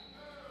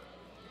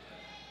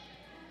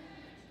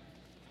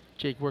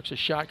 Jake works a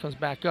shot, comes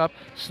back up,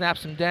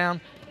 snaps him down,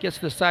 gets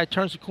to the side,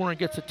 turns the corner, and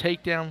gets a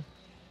takedown.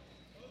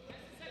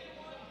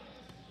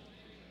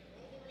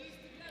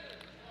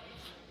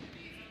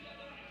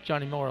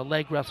 Johnny Miller, a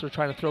leg wrestler,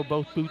 trying to throw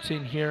both boots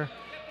in here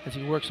as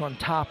he works on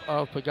top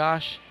of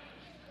Bagash.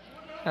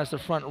 Has the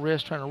front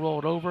wrist, trying to roll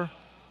it over.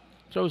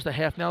 Throws the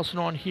half Nelson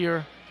on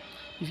here.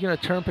 He's going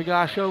to turn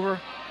Bagash over.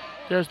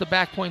 There's the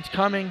back points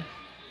coming.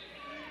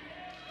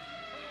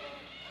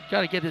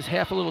 Got to get his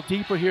half a little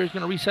deeper here. He's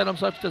going to reset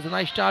himself. He does a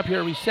nice job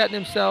here resetting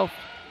himself.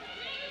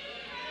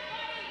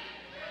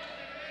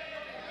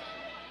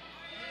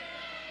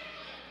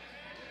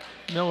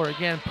 Miller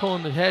again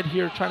pulling the head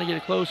here, trying to get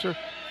it closer.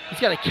 He's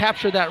got to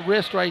capture that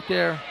wrist right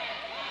there.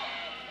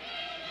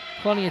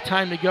 Plenty of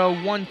time to go.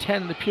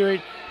 1:10 in the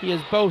period. He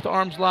has both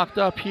arms locked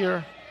up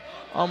here.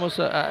 Almost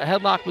a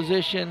headlock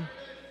position.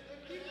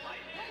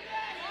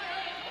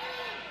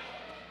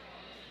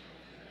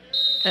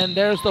 And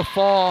there's the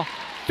fall.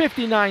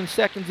 59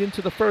 seconds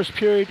into the first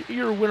period.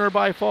 Your winner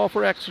by fall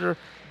for Exeter,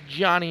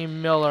 Johnny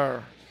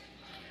Miller.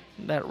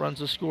 That runs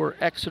the score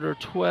Exeter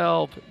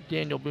 12,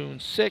 Daniel Boone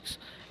 6.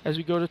 As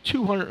we go to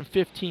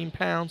 215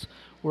 pounds,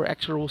 where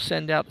Exeter will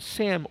send out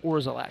Sam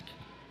Orzalak.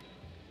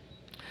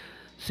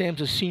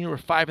 Sam's a senior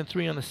with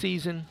 5-3 on the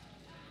season.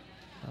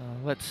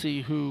 Let's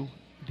see who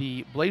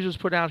the Blazers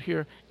put out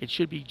here. It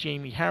should be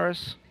Jamie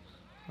Harris,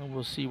 and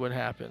we'll see what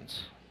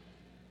happens.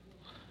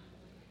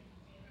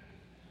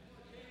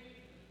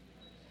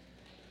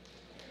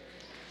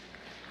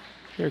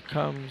 Here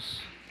comes,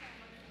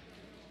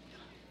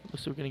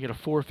 looks like we're going to get a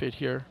forfeit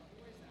here.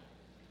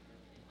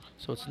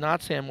 So it's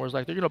not Sam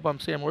Orzalak. They're going to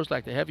bump Sam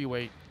Orzalak to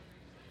heavyweight.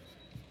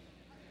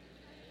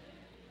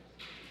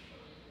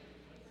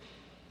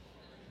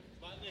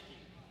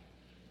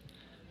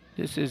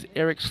 This is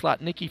Eric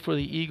Slotnicki for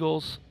the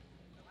Eagles.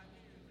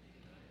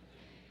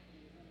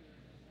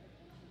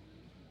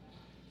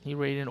 He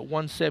rated in at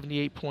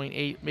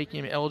 178.8,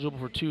 making him eligible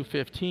for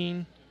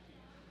 215.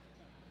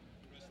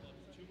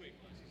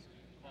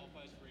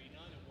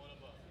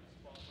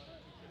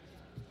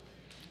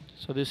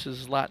 So this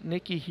is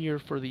Zlotnicki here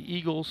for the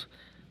Eagles,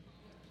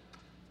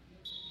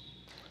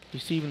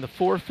 receiving the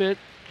forfeit.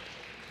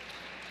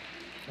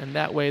 And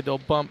that way they'll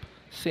bump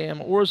Sam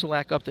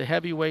Orzelak up to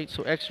heavyweight,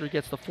 so Exeter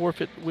gets the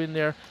forfeit win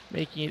there,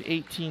 making it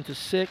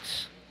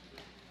 18-6.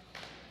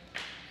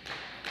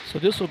 So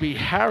this will be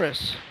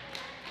Harris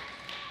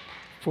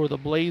for the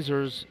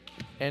Blazers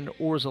and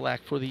Orzelak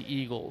for the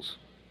Eagles.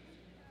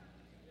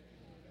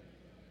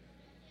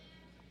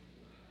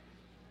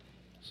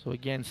 So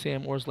again,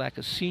 Sam Orzelak,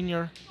 a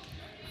senior,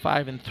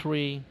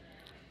 5-3.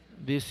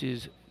 This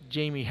is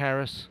Jamie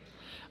Harris,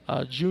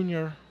 a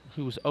junior,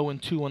 who was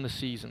 0-2 on the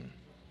season.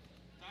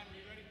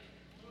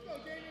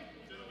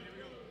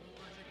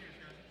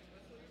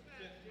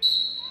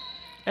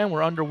 And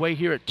we're underway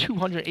here at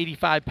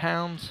 285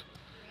 pounds.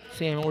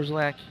 Sam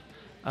Orzelak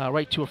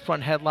right to a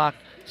front headlock.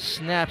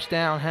 Snaps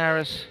down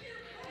Harris.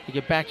 They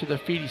get back to their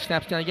feet. He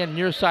snaps down again.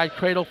 Near side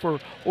cradle for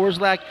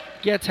Orzelak.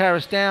 Gets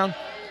Harris down.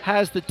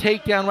 Has the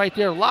takedown right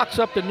there. Locks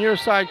up the near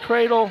side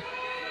cradle.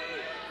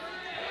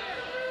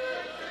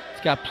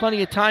 He's got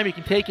plenty of time. He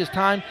can take his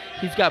time.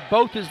 He's got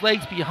both his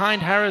legs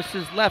behind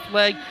Harris's left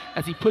leg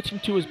as he puts him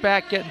to his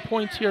back, getting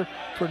points here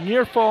for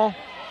near fall.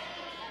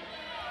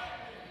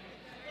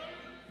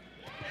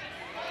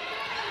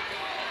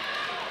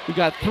 We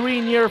got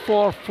 3 near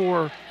fall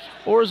for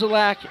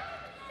Orzelak,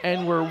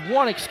 and we're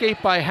 1 escape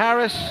by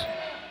Harris.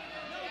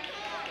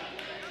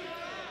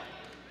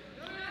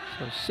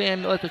 So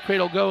Sam let the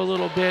cradle go a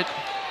little bit.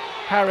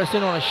 Harris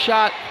in on a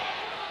shot.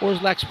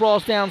 Orzelak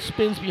sprawls down,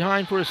 spins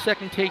behind for his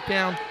second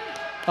takedown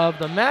of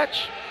the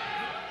match.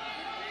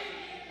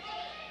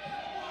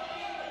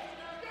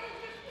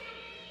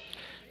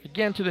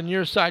 Again to the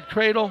near side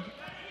cradle.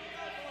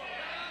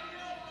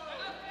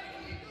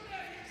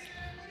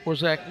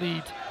 Orzelak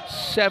leads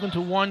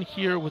 7-1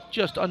 here with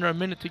just under a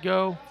minute to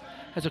go.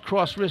 Has a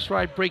cross wrist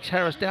right, breaks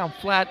Harris down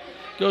flat,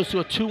 goes to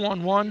a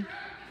 2-on-1.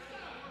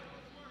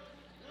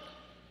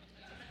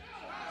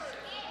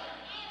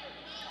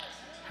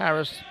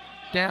 Harris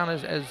down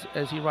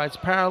as he rides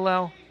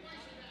parallel,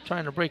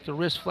 trying to break the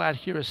wrist flat.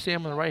 Here is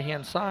Sam on the right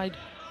hand side.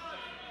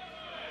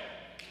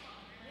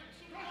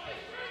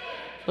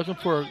 Looking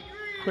for a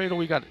cradle.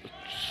 We got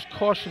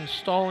caution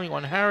stalling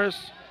on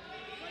Harris.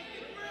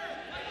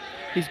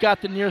 He's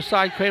got the near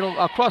side cradle,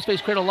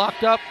 crossface cradle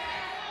locked up.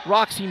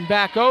 Rocks him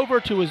back over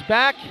to his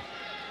back.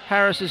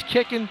 Harris is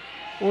kicking.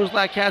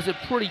 Orzelak has it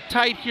pretty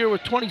tight here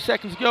with 20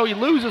 seconds to go. He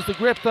loses the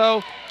grip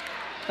though.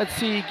 Let's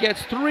see, he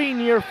gets 3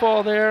 near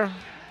fall there.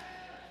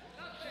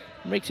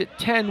 Makes it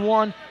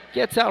 10-1.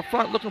 Gets out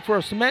front looking for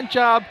a cement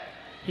job.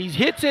 He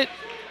hits it.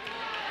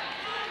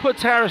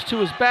 Puts Harris to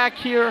his back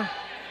here.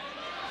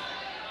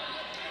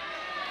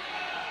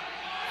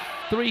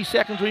 3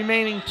 seconds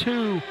remaining,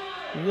 2,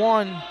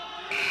 1.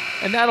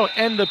 And that'll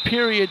end the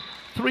period.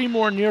 3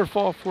 more near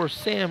fall for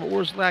Sam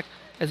Orzelak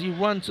as he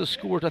runs the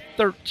score to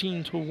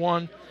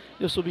 13-1.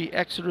 This will be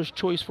Exeter's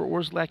choice for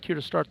Orzelak here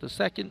to start the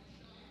second.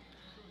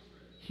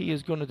 He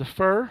is going to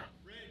defer.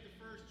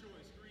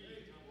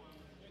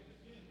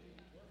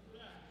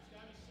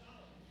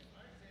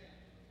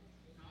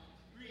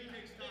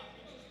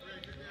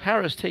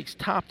 Harris takes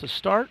top to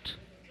start.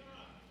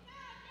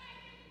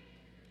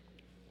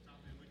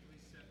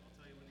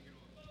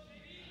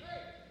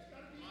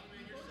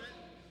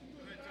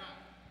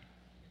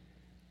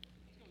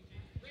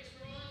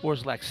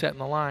 Orzelak setting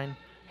the line.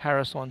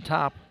 Harris on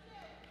top.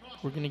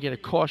 We're going to get a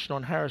caution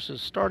on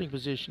Harris's starting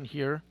position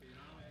here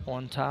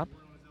on top.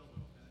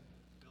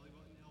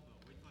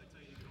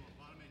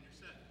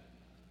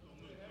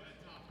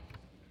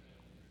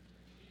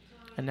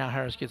 And now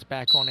Harris gets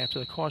back on after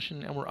the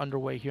caution, and we're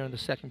underway here in the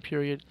second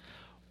period.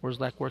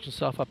 Orzelak works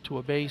himself up to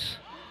a base.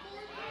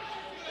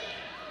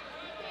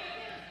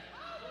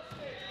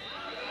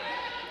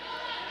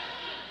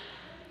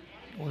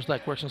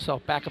 Orzelak works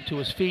himself back up to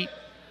his feet.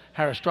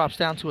 Harris drops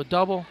down to a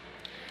double.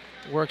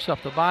 Works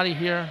up the body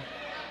here.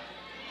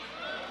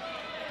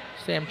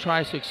 Sam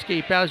tries to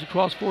escape out as he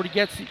crawls forward. He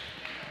gets it.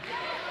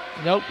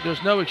 Nope,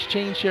 there's no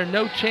exchange here,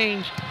 no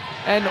change.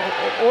 And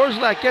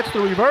Orzelak gets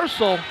the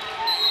reversal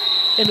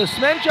in the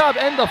cement job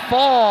and the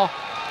fall.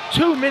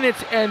 2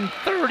 minutes and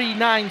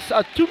 29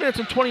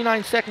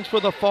 seconds for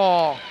the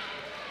fall.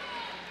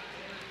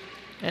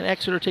 And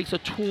Exeter takes a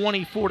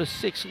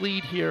 24-6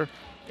 lead here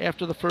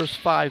after the first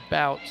 5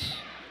 bouts.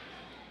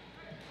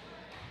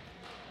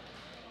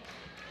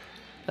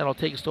 That'll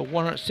take us to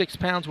 106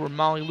 pounds, where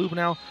Molly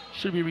Lubenow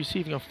should be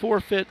receiving a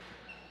forfeit.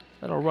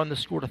 That'll run the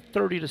score to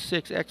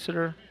 30-6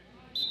 Exeter.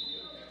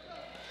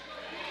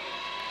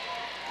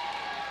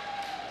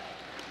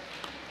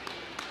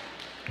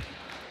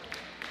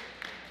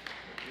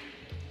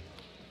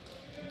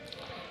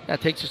 That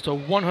takes us to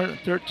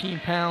 113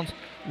 pounds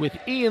with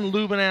Ian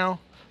Lubenow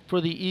for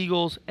the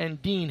Eagles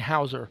and Dean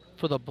Hauser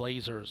for the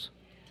Blazers.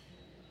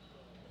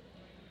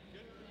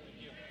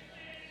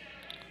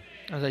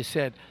 As I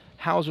said,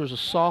 Hauser is a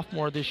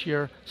sophomore this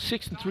year,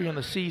 6-3 on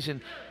the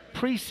season.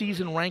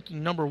 Preseason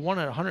ranking number 1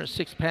 at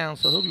 106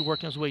 pounds, so he'll be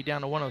working his way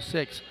down to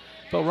 106.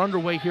 But we're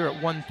underway here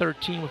at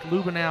 113 with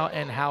Lubenow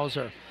and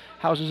Hauser.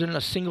 Hauser's in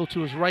a single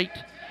to his right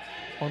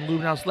on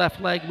Lubenow's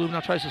left leg.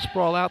 Lubenow tries to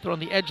sprawl out there on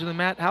the edge of the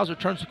mat. Hauser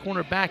turns the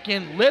corner back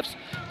in, lifts,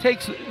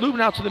 takes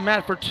Lubenow to the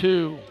mat for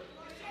 2.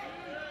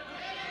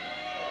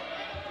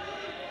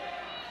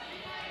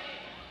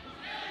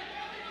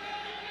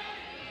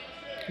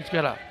 He's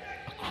got a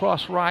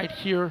cross ride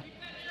here.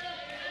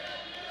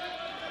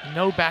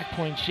 No back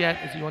points yet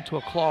as he went to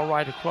a claw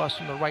ride across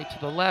from the right to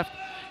the left.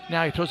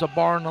 Now he throws a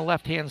bar on the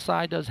left-hand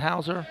side, does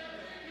Hauser.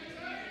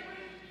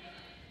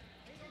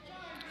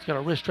 He's got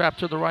a wrist trap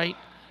to the right.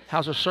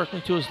 Hauser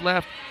circling to his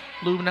left.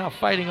 Lubenow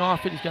fighting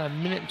off it. He's got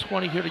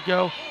 1:20 here to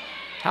go.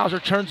 Hauser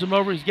turns him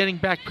over. He's getting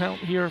back count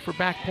here for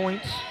back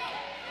points.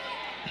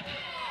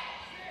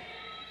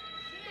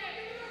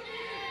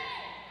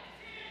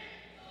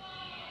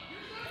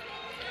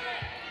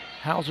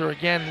 Hauser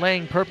again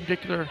laying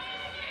perpendicular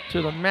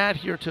to the mat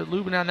here to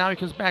Lubenow. Now he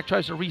comes back,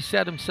 tries to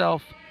reset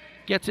himself.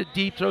 Gets it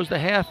deep, throws the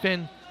half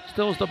in.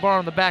 Still has the bar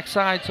on the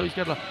backside, so he's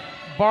got a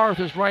bar with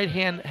his right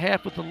hand,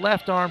 half with the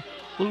left arm.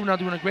 Lubenow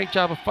doing a great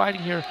job of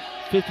fighting here.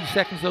 50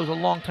 seconds, though, is a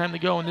long time to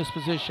go in this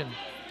position.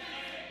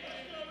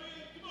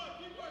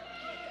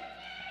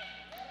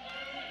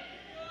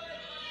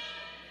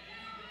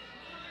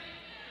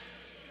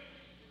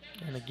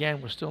 And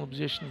again, we're still in a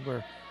position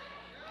where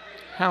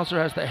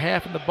Hauser has the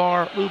half in the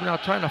bar.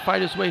 Lubenow trying to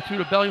fight his way through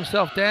to belly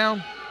himself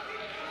down.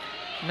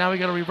 Now we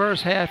got a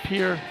reverse half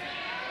here.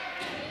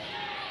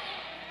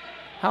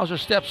 Hauser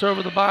steps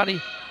over the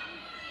body.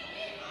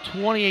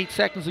 28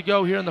 seconds to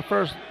go here in the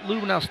first.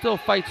 Lubenow still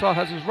fights off,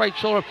 has his right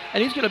shoulder up,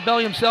 and he's going to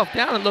belly himself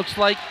down, it looks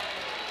like.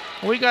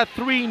 And we got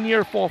 3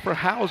 near fall for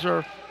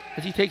Hauser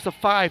as he takes a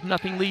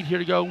 5-0 lead here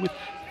to go with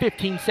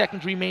 15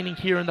 seconds remaining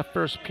here in the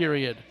first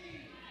period.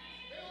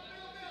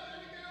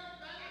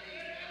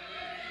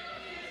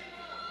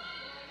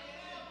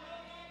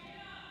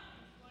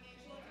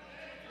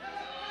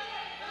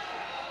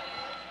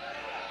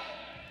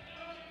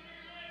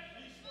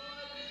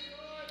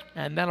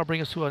 And that'll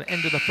bring us to an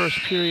end of the first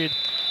period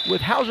with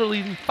Hauser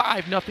leading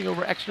 5-0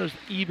 over Exeter's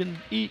Ian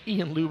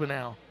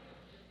Lubenow.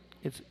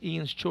 It's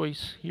Ian's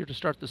choice here to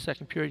start the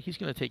second period. He's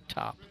going to take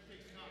top.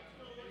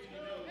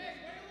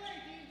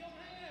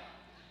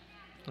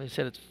 Like I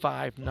said, it's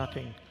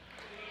 5-0.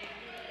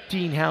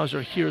 Dean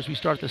Hauser here as we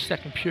start the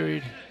second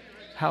period.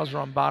 Hauser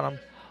on bottom.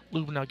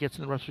 Lubenow gets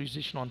in the referee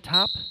position on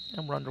top,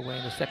 and we're underway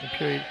in the second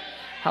period.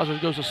 Hauser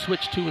goes to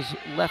switch to his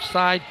left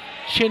side.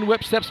 Chin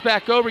whip, steps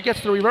back over,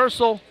 gets the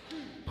reversal.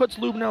 Puts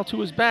Lubenow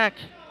to his back.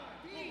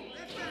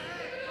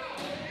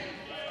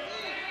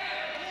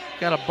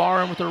 Got a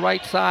bar in with the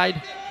right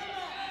side.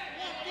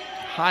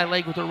 High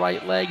leg with the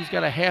right leg. He's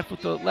got a half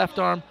with the left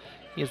arm.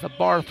 He has the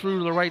bar through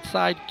to the right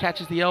side.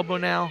 Catches the elbow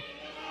now.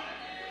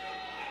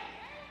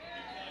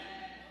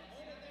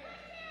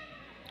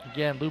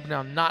 Again,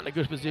 Lubenow not in a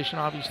good position,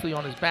 obviously,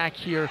 on his back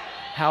here.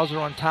 Hauser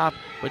on top,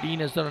 but Ian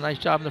has done a nice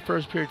job in the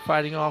first period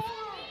fighting off.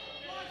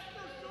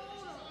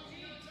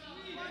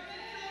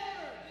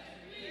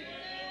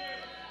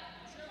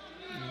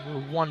 We're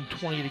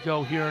 1:20 to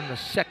go here in the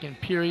second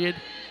period.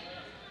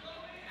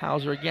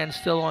 Hauser again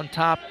still on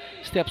top.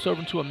 Steps over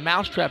into a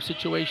mousetrap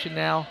situation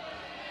now.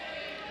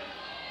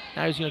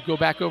 Now he's going to go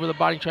back over the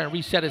body, trying to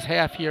reset his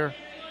half here.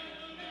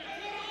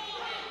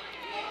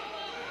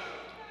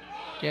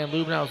 Again,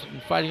 Lubenow's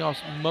been fighting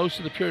off most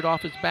of the period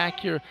off his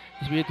back here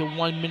as we hit the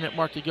 1 minute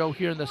mark to go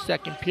here in the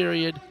second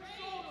period.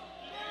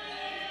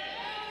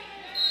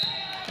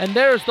 And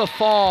there's the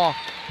fall.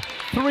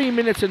 3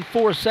 minutes and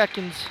 4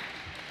 seconds.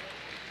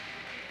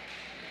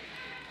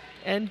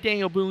 And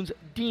Daniel Boone's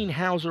Dean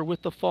Hauser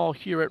with the fall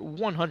here at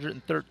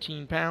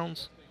 113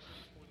 pounds.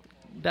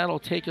 That'll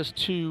take us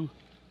to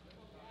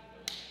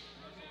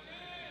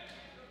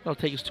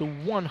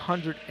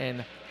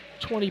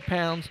 120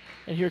 pounds.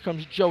 And here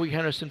comes Joey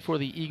Henderson for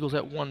the Eagles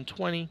at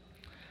 120.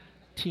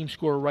 Team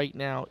score right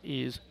now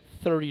is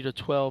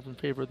 30-12 in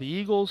favor of the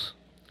Eagles.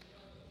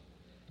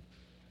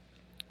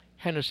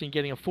 Henderson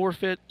getting a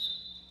forfeit.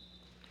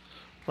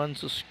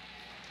 Runs the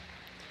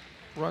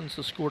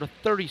score to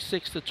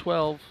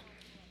 36-12.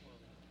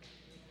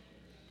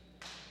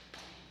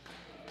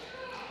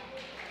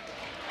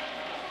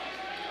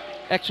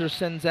 Exeter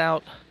sends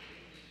out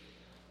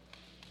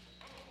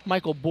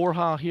Michael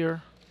Borja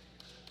here.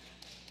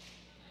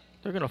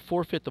 They're going to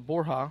forfeit the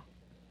Borja.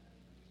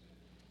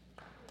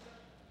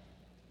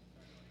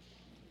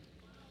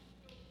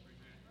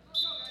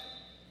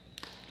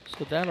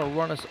 So that'll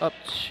run us up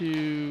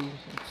to,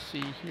 let's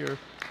see here,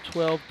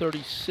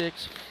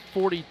 12:36,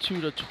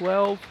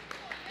 42-12.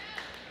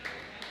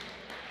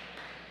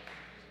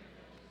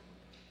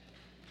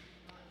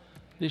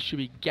 This should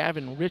be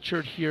Gavin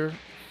Richard here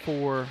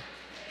for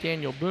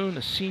Daniel Boone,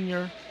 a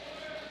senior.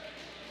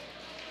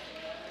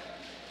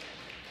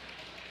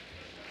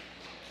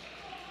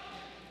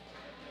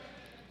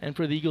 And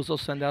for the Eagles, they'll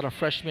send out a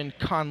freshman,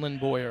 Conlon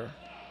Boyer.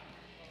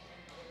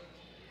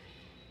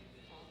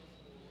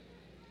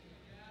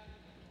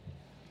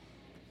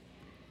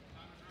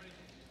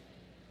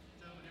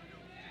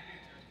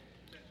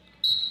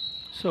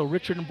 So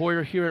Richard and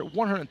Boyer here at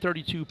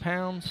 132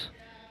 pounds.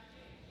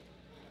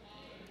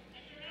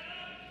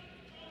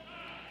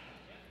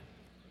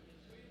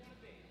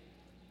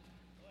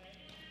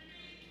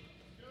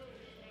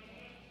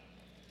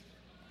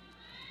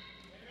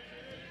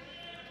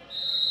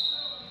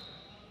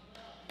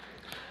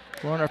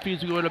 We're on our feet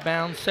as we go to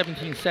bounds,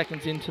 17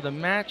 seconds into the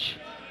match.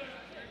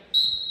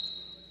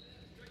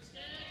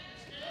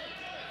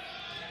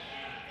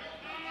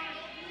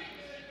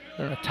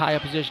 They're in a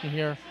tie-up position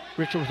here.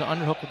 Richard with an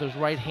underhook with his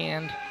right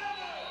hand.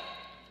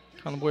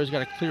 Conlon Boyer's got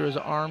to clear his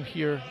arm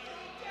here.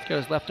 He's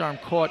got his left arm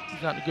caught.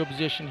 He's not in a good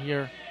position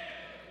here.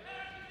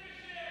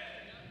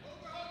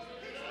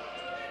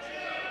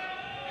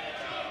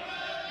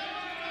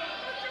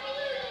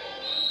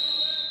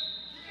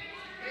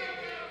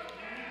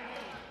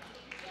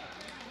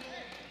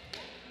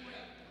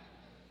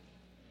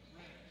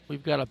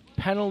 We've got a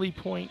penalty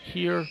point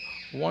here,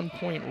 1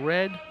 point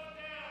red.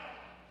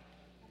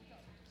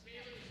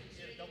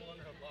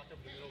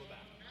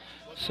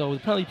 So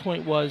the penalty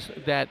point was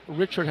that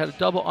Richard had a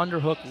double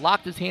underhook,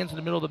 locked his hands in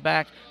the middle of the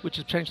back, which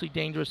is potentially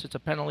dangerous. It's a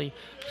penalty.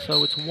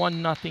 So it's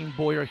 1-0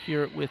 Boyer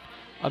here with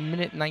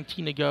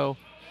 1:19 to go.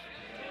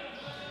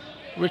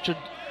 Richard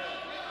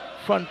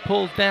front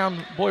pulls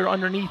down, Boyer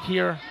underneath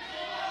here.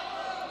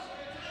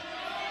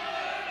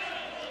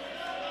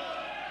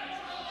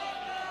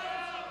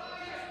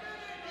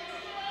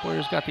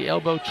 Boyer's got the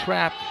elbow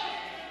trapped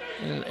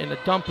in a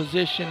dump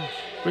position.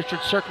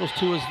 Richard circles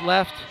to his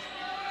left.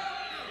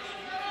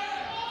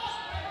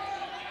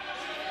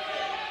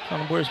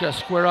 Conlon Boyer's got to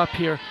square up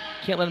here.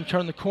 Can't let him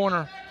turn the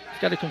corner.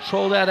 He's got to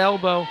control that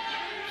elbow.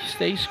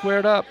 Stay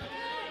squared up.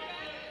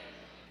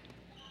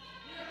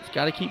 He's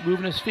got to keep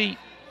moving his feet.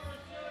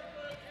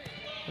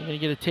 We're going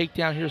to get a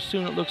takedown here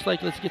soon, it looks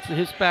like. Let's get the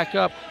hips back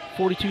up.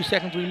 42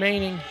 seconds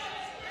remaining.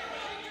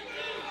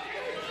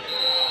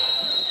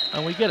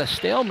 And we get a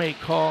stalemate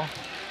call.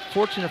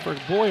 Fortunate for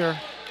Boyer.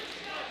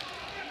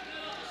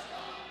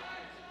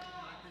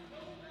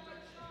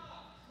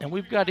 And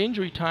we've got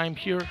injury time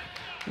here.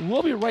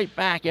 We'll be right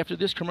back after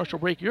this commercial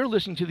break. You're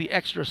listening to the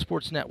Exeter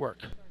Sports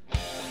Network.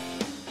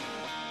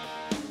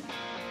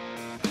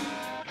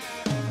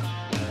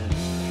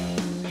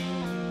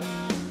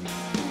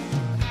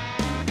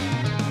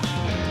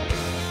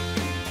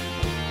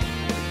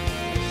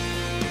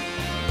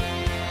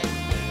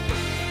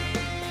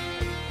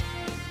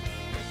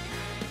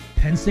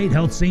 Penn State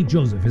Health St.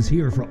 Joseph is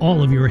here for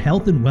all of your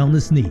health and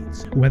wellness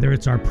needs. Whether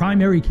it's our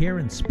primary care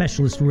and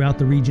specialists throughout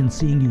the region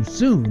seeing you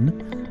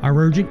soon, our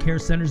urgent care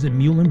centers in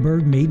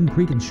Muhlenberg, Maiden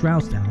Creek, and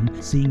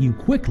Stroustown seeing you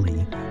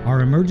quickly,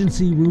 our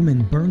emergency room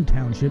in Boone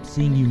Township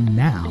seeing you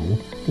now,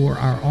 or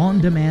our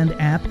on-demand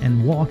app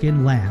and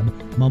walk-in lab,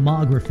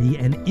 mammography,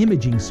 and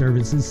imaging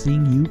services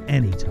seeing you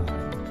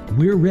anytime.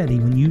 We're ready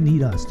when you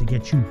need us to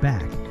get you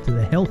back to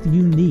the health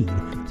you need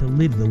to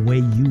live the way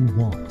you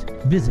want.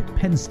 Visit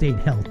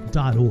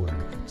PennStateHealth.org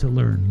to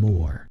learn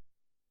more.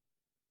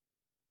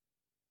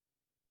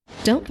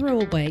 Don't throw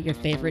away your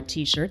favorite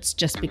t-shirts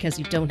just because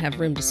you don't have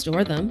room to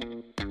store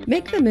them.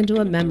 Make them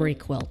into a memory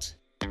quilt.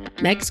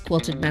 Meg's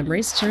Quilted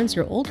Memories turns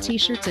your old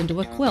t-shirts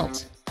into a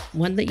quilt,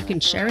 one that you can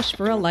cherish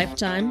for a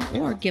lifetime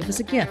or give as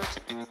a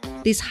gift.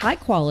 These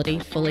high-quality,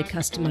 fully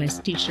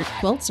customized t-shirt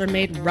quilts are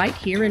made right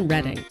here in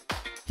Reading.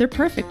 They're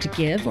perfect to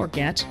give or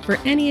get for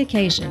any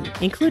occasion,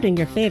 including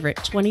your favorite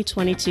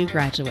 2022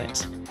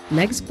 graduate.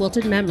 Meg's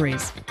Quilted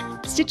Memories,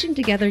 stitching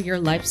together your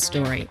life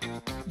story.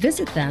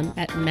 Visit them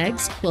at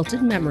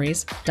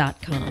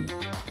megsquiltedmemories.com.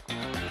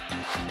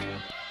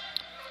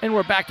 And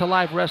we're back to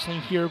live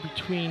wrestling here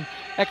between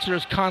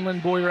Exeter's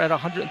Conlon Boyer at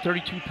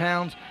 132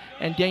 pounds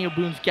and Daniel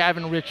Boone's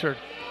Gavin Richard.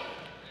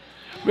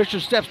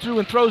 Richard steps through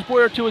and throws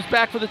Boyer to his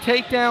back for the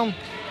takedown.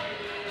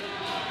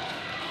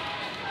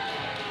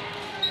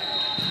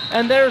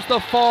 And there's the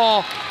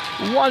fall,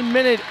 1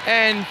 minute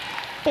and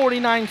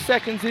 49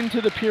 seconds into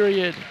the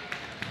period.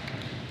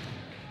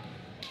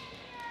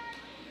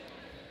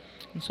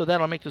 And so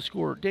that'll make the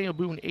score Daniel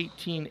Boone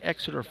 18,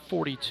 Exeter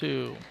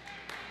 42.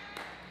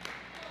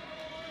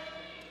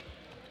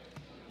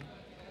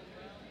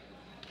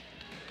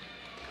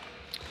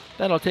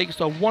 That'll take us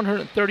to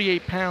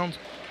 138 pounds,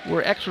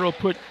 where Exeter will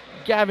put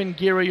Gavin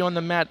Geary on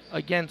the mat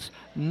against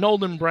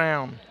Nolan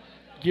Brown.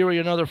 Geary,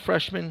 another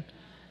freshman,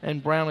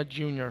 and Brown, a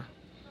junior.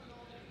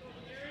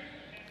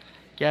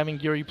 Gavin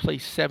Geary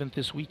placed 7th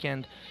this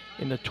weekend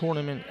in the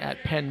tournament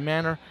at Penn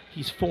Manor.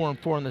 He's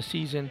 4-4 in the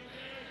season.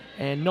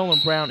 And Nolan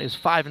Brown is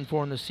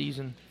 5-4 in the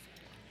season.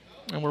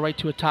 And we're right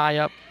to a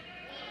tie-up.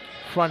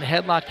 Front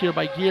headlock here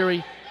by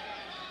Geary.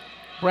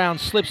 Brown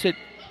slips it,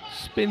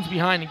 spins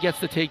behind, and gets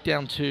the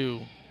takedown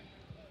too.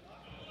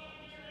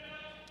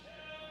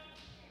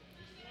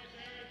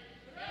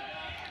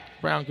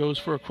 Brown goes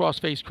for a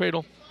cross-face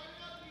cradle.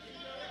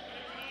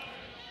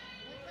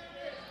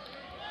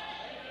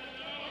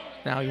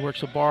 Now he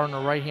works a bar on the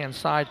right-hand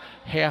side,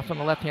 half on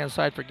the left-hand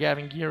side for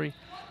Gavin Geary.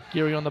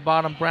 Geary on the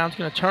bottom. Brown's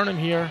going to turn him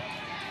here.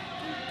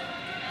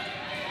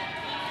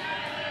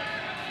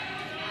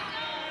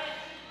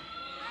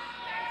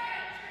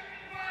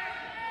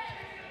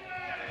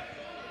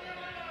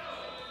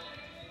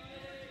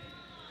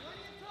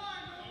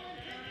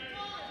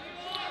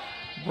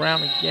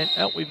 Brown again.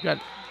 Oh, we've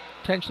got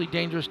potentially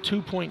dangerous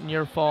 2-point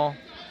near fall.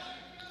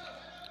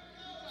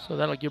 So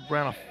that'll give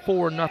Brown a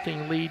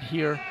 4-0 lead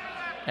here,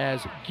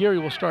 as Geary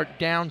will start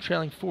down,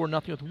 trailing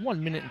 4-0 with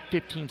 1 minute and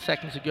 15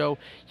 seconds to go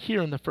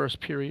here in the first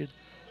period.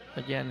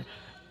 Again,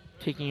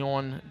 taking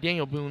on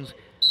Daniel Boone's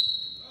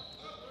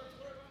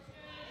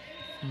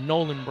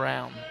Nolan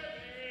Brown.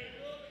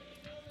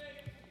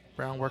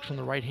 Brown works from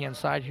the right-hand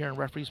side here in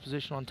referee's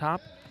position on top.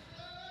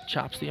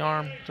 Chops the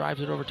arm, drives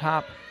it over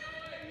top.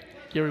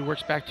 Geary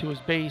works back to his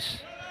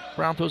base.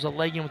 Brown throws a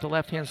leg in with the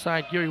left-hand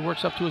side. Geary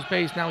works up to his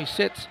base. Now he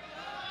sits.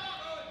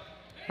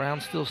 Brown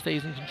still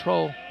stays in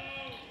control.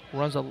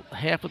 Runs a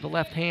half with the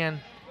left hand.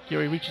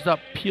 Geary reaches up,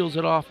 peels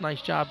it off.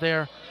 Nice job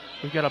there.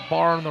 We've got a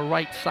bar on the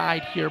right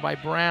side here by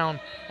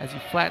Brown as he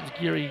flattens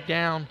Geary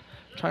down,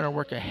 trying to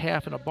work a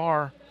half and a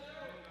bar.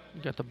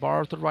 We've got the bar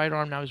with the right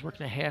arm. Now he's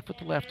working a half with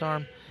the left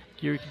arm.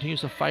 Geary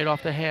continues to fight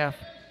off the half.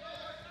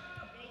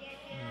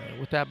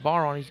 With that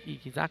bar on,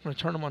 he's not going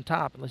to turn him on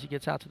top unless he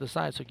gets out to the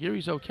side. So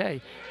Geary's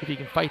okay if he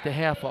can fight the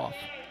half off.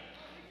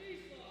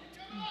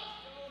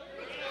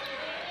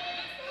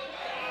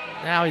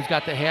 Now he's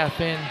got the half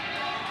in,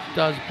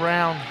 does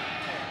Brown.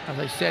 As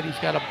I said, he's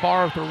got a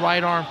bar with the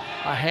right arm,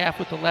 a half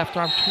with the left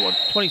arm.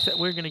 20.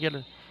 We're going to get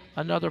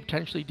another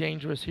potentially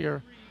dangerous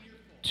here.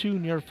 2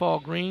 near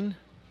fall green.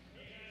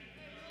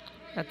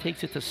 That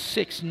takes it to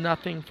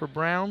 6-0 for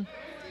Brown.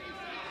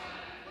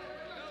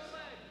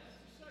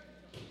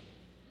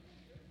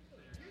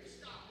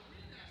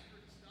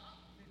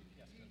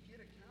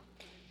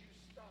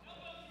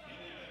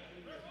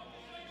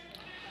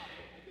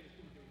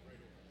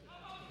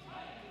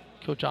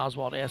 Coach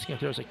Oswald asking if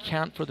there was a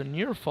count for the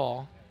near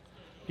fall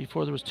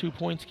before there was 2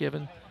 points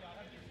given.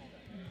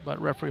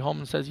 But referee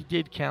Holman says he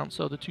did count,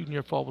 so the 2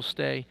 near fall will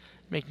stay,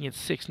 making it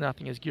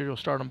 6-0 as Geary will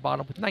start on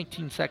bottom with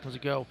 19 seconds to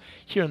go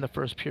here in the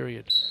first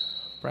period.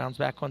 Brown's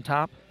back on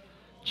top,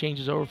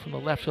 changes over from the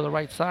left to the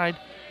right side.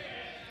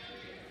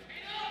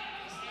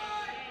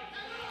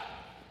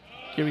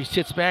 Geary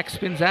sits back,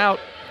 spins out,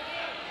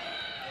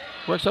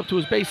 works up to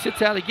his base,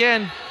 sits out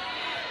again.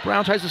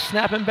 Brown tries to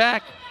snap him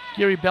back.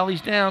 Geary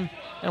bellies down,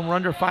 and we're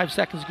under 5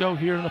 seconds to go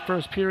here in the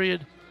first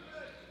period.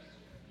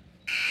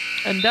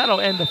 And that'll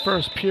end the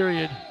first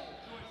period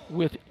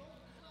with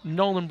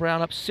Nolan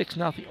Brown up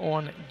 6-0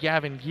 on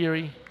Gavin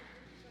Geary.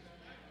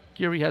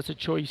 Geary has a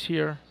choice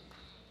here.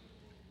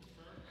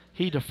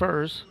 He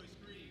defers.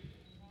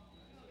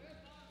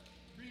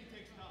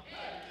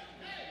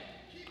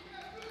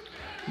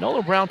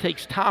 Nolan Brown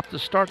takes top to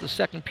start the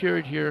second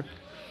period here.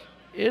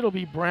 It'll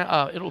be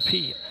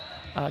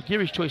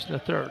Geary's choice in the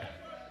third.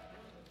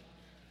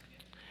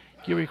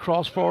 Geary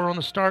crawls forward on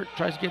the start,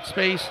 tries to get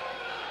space.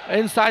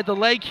 Inside the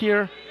leg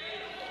here.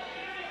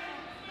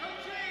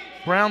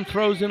 Brown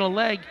throws in a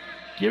leg.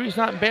 Geary's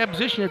not in bad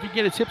position if he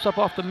get his hips up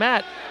off the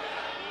mat.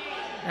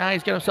 Now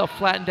he's got himself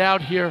flattened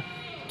out here.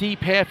 Deep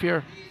half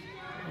here.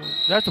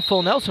 That's a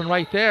full Nelson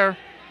right there.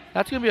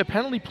 That's going to be a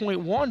penalty point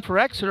 1 for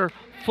Exeter.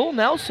 Full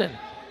Nelson.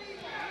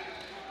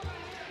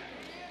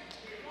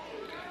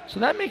 So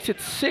that makes it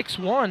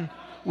 6-1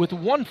 with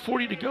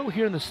 1:40 to go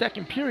here in the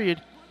second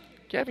period.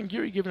 Gavin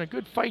Geary giving a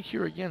good fight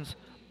here against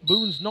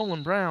Boone's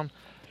Nolan Brown.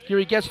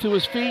 Geary gets to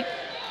his feet,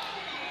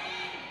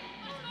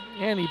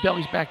 and he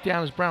bellies back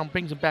down as Brown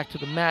brings him back to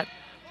the mat.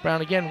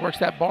 Brown again works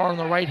that bar on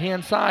the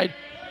right-hand side.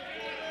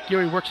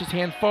 Geary works his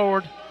hand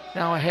forward.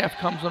 Now a half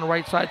comes on the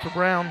right side for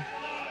Brown.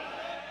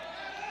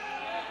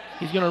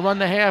 He's going to run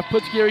the half,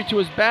 puts Geary to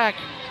his back.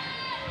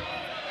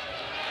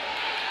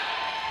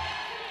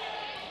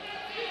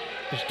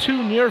 There's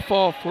 2 near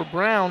fall for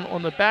Brown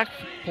on the back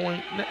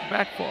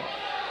fall.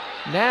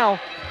 Now,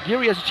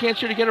 Geary has a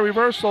chance here to get a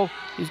reversal.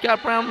 He's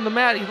got Brown on the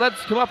mat. He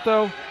lets it come up,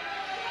 though.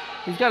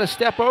 He's got to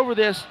step over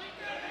this.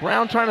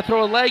 Brown trying to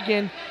throw a leg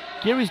in.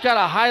 Geary's got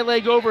a high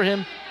leg over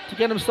him to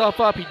get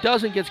himself up. He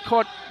doesn't, gets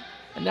caught,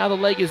 and now the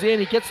leg is in.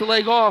 He gets the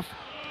leg off.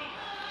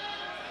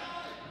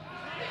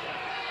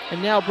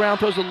 And now Brown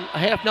throws a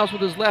half Nelson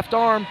with his left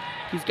arm.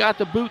 He's got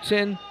the boots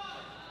in.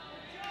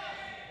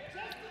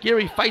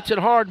 Geary fights it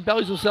hard and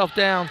bellies himself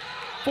down.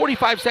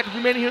 45 seconds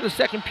remaining here in the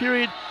second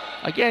period.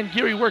 Again,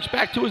 Geary works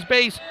back to his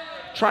base,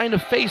 trying to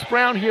face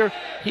Brown here.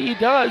 He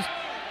does.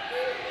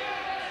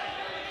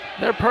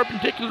 They're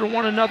perpendicular to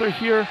one another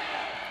here,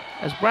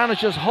 as Brown is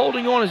just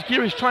holding on as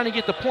Geary's trying to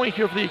get the point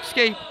here for the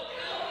escape.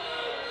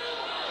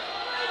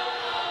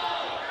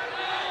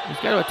 He's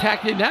got to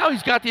attack it. Now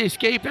he's got the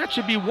escape. That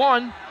should be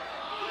 1.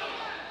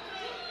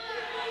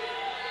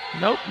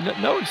 Nope,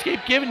 no escape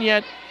given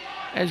yet.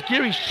 As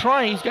Geary's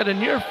trying, he's got a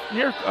near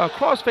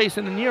crossface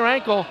in the near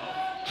ankle,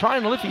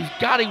 trying to lift. He's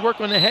got to work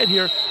on the head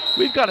here.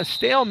 We've got a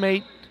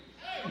stalemate,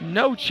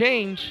 no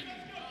change.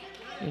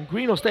 And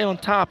Green will stay on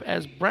top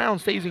as Brown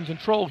stays in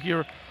control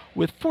here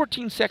with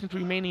 14 seconds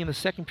remaining in the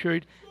second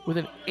period with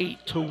an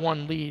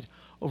 8-1 lead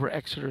over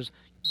Exeter's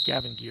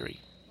Gavin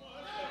Geary.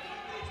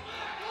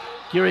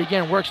 Geary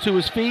again works to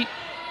his feet,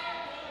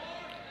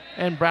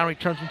 and Brown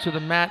returns him to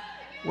the mat,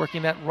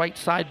 working that right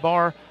side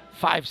bar.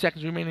 5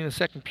 seconds remaining in the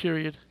second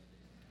period.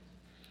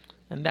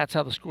 And that's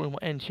how the scoring will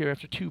end here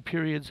after 2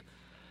 periods.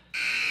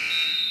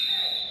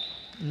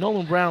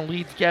 Nolan Brown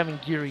leads Gavin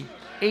Geary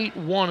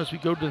 8-1 as we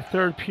go to the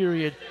third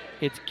period.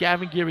 It's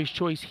Gavin Geary's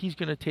choice. He's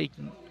going to take,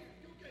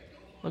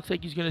 looks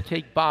like he's going to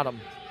take bottom.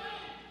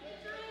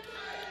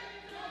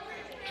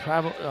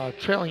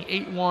 Trailing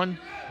 8-1,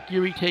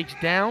 Geary takes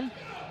down.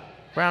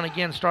 Brown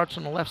again starts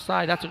on the left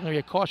side. That's going to be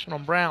a caution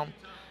on Brown.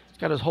 He's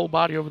got his whole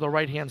body over the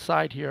right-hand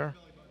side here.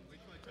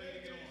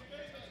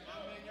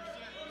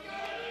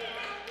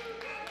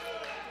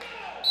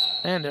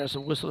 And there's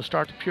a whistle to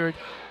start the period.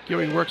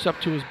 Geary works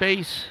up to his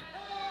base.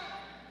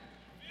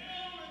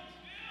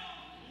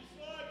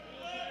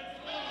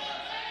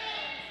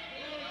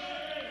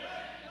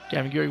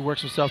 Gavin Geary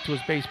works himself to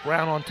his base.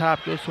 Brown on top,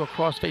 goes to a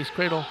cross-face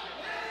cradle.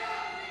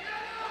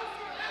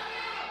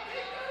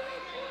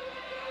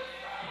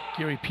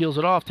 Geary peels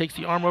it off, takes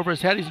the arm over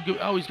his head. He's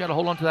got to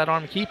hold on to that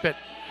arm and keep it.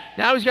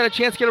 Now he's got a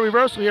chance to get a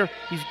reversal here.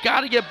 He's got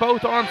to get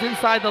both arms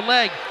inside the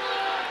leg.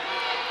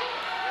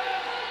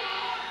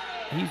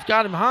 He's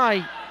got him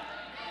high.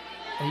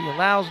 And he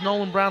allows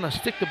Nolan Brown to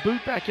stick the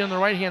boot back in on the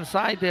right-hand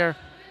side there.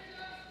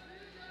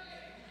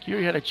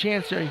 Geary had a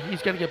chance there.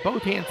 He's got to get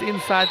both hands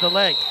inside the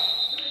leg.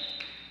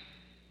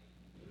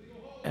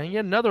 And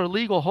again, another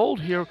illegal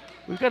hold here.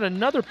 We've got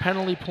another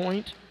penalty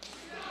point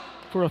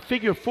for a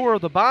figure four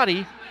of the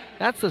body.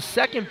 That's the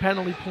second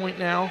penalty point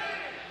now.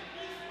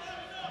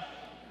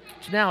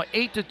 It's now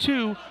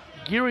 8-2.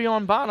 Geary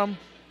on bottom.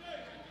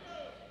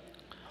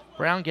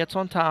 Brown gets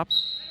on top.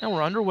 And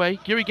we're underway.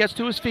 Geary gets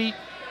to his feet.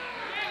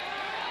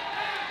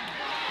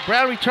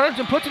 Brown returns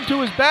and puts him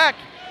to his back.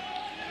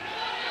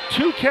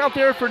 2 count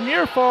there for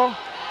near fall.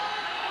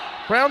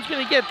 Brown's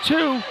going to get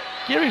 2.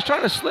 Geary's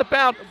trying to slip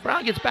out.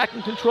 Brown gets back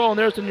in control, and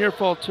there's the near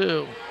fall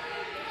 2.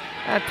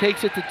 That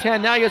takes it to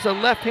 10. Now he has a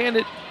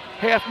left-handed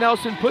half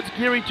Nelson, puts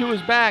Geary to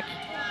his back.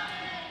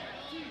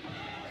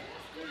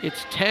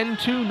 It's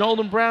 10-2,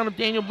 Nolan Brown of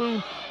Daniel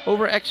Boone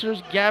over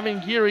Exeter's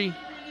Gavin Geary.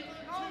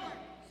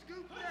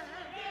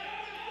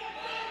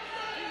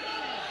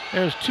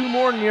 There's 2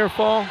 more near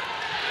fall.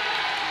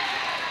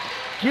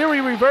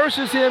 Geary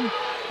reverses him,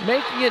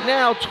 making it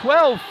now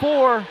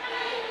 12-4.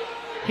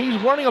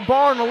 He's running a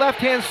bar on the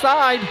left-hand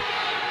side.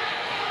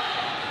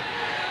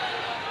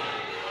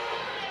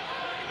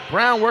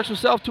 Brown works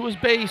himself to his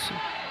base.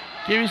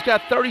 Geary's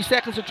got 30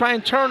 seconds to try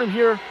and turn him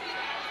here.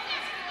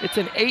 It's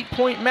an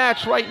 8-point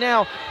match right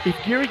now. If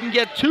Geary can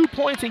get 2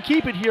 points and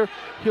keep it here,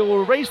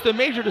 he'll erase the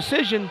major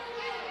decision.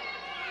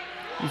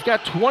 He's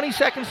got 20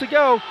 seconds to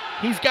go.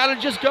 He's got to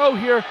just go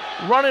here,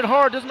 run it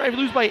hard. Doesn't matter if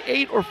you lose by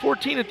 8 or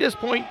 14 at this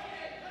point.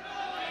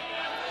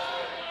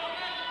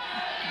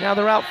 Now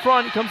they're out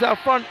front. He comes out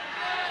front.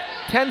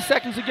 10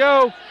 seconds to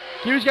go.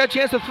 Geary's got a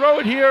chance to throw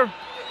it here.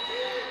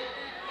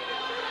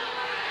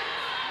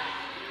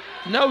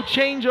 No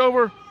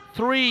changeover.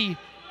 3,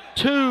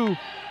 2,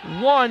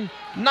 1.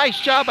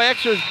 Nice job by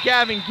Exeter's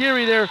Gavin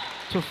Geary there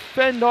to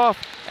fend off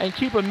and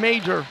keep a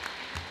major.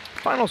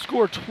 Final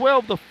score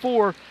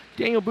 12-4.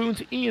 Daniel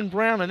Boone's Ian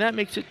Brown, and that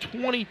makes it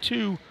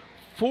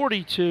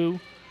 22-42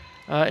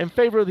 in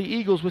favor of the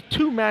Eagles with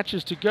 2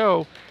 matches to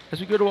go as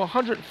we go to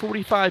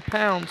 145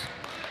 pounds.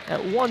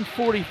 At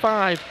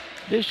 145,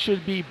 this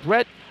should be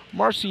Brett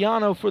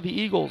Marciano for the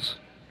Eagles.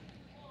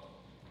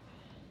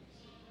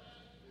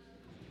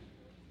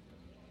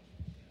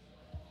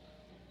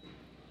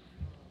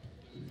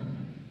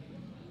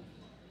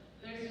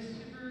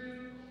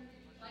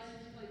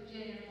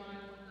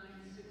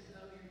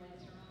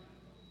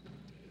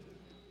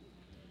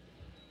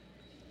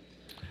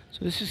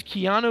 So this is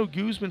Keanu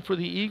Guzman for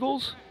the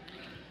Eagles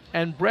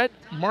and Brett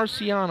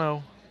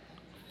Marciano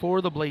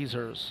for the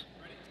Blazers.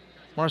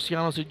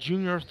 Marciano's a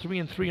junior,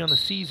 3-3 on the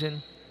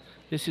season.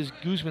 This is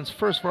Guzman's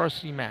first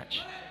varsity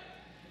match.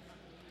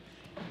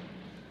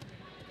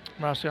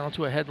 Marciano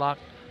to a headlock.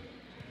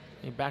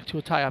 And back to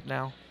a tie-up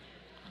now.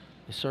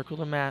 They circle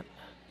the mat.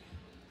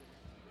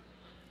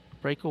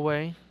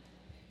 Breakaway.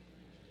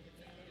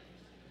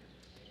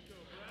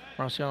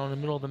 Marciano in the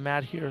middle of the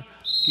mat here.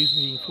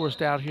 Guzman being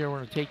forced out here. We're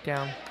going to take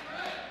down.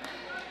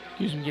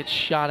 Guzman gets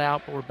shot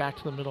out, but we're back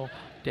to the middle.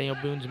 Daniel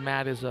Boone's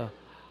mat is a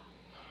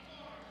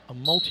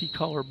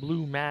multicolor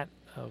blue mat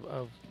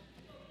of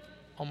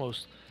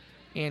almost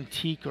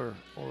antique or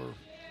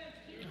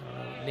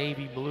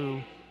navy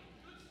blue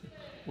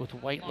with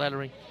white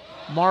lettering.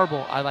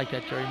 Marble, I like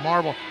that, Jerry.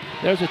 Marble.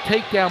 There's a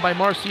takedown by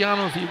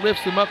Marciano as he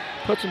lifts him up,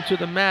 puts him to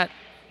the mat.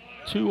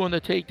 2 on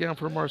the takedown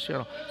for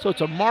Marciano. So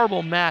it's a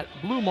marble mat,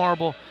 blue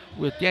marble,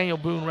 with Daniel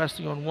Boone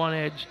resting on one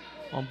edge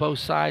on both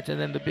sides, and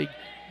then the big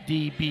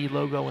DB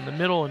logo in the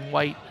middle in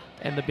white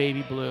and the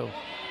baby blue.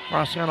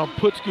 Marciano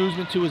puts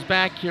Guzman to his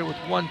back here with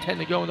 1:10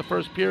 to go in the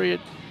first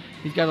period.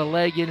 He's got a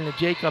leg in the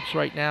Jacobs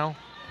right now.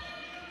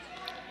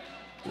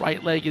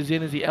 Right leg is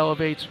in as he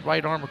elevates,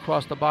 right arm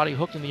across the body,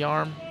 hook in the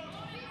arm.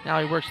 Now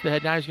he works the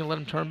head. Now he's going to let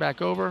him turn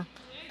back over.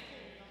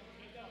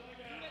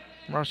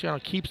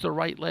 Marciano keeps the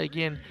right leg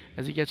in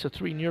as he gets to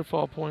 3 near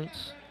fall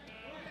points,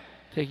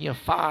 taking a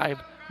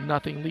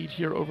 5-0 lead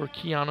here over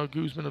Keanu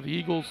Guzman of the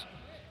Eagles.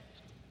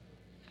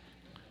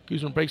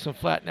 Guzman breaks him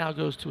flat, now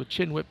goes to a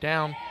chin whip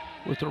down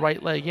with the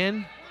right leg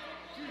in.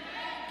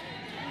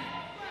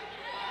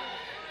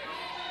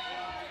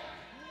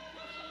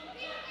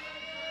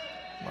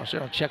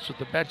 Marciano checks with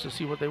the bench to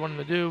see what they want him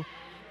to do.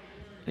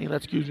 And he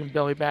lets Guzman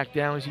belly back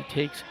down as he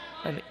takes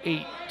an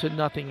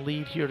 8-0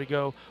 lead here to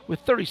go with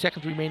 30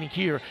 seconds remaining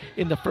here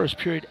in the first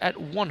period at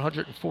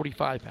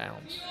 145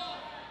 pounds.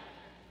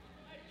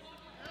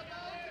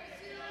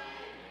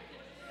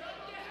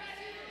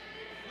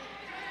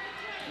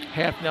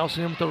 Half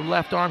Nelson in with the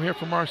left arm here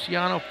for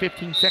Marciano,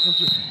 15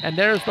 seconds, and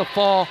there's the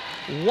fall,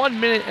 1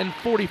 minute and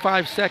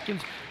 45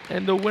 seconds,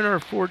 and the winner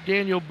for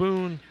Daniel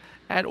Boone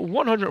at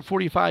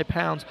 145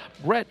 pounds,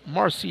 Brett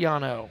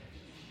Marciano.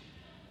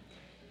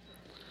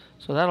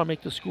 So that'll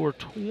make the score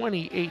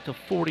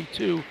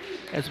 28-42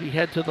 as we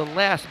head to the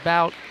last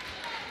bout.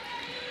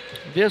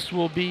 This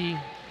will be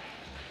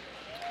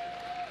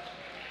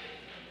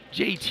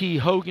J.T.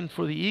 Hogan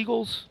for the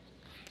Eagles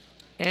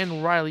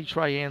and Riley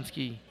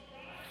Tryansky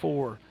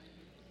for,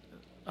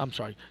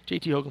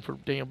 J.T. Hogan for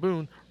Daniel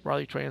Boone,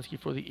 Riley Tryansky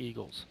for the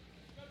Eagles.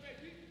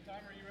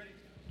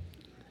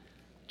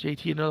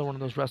 JT, another one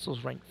of those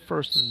wrestlers ranked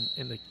first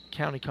in the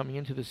county coming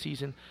into the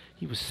season.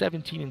 He was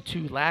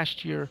 17-2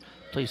 last year,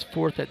 placed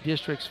fourth at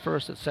districts,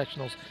 first at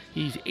sectionals.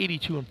 He's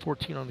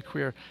 82-14 on the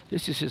career.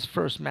 This is his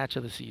first match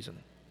of the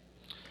season.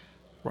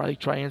 Riley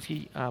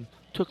Tryansky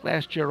took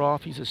last year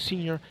off. He's a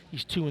senior.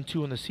 He's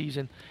 2-2 in the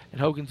season, and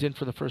Hogan's in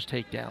for the first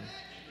takedown.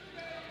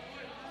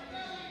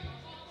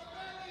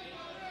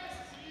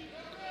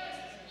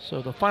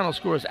 So the final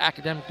score is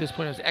academic at this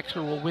point, as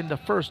Exeter will win the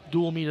first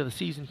dual meet of the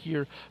season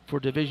here for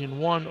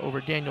Division I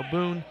over Daniel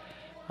Boone.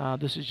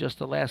 This is just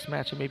the last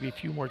match and maybe a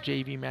few more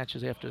JV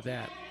matches after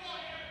that.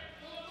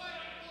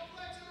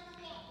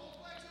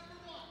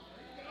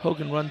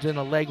 Hogan runs in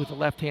a leg with the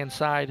left-hand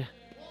side.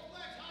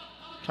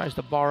 Tries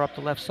to bar up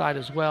the left side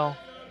as well.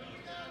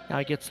 Now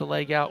he gets the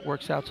leg out,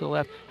 works out to the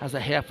left, has a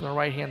half on the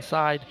right-hand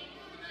side.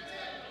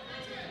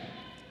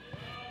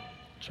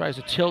 Tries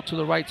to tilt to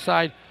the right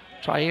side.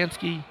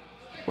 Tryansky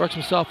works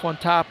himself on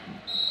top,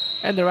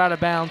 and they're out of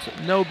bounds.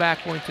 No back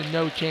points and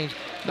no change.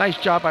 Nice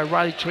job by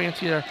Riley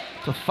Tryansky there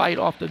to fight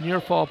off the near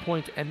fall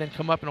points and then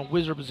come up in a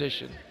whizzer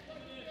position.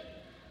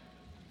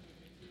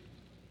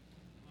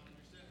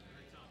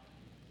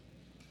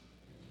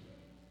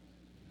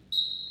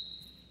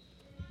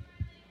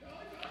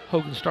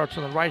 Hogan starts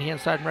on the right-hand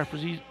side in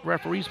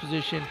referee's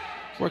position,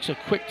 works a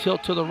quick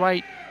tilt to the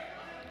right.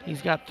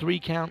 He's got 3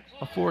 count,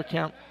 a 4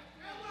 count,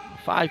 a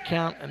 5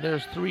 count, and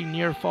there's 3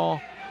 near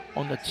fall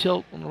on the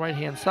tilt on the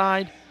right-hand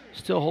side.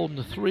 Still holding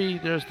the 3.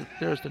 There's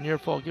the near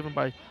fall given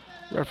by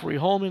referee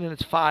Holman, and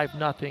it's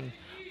 5-0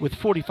 with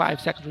 45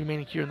 seconds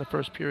remaining here in the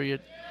first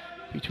period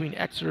between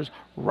Exeter's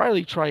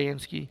Riley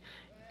Tryansky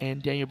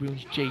and Daniel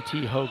Boone's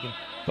J.T. Hogan,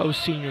 both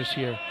seniors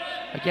here.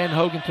 Again,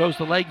 Hogan throws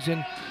the legs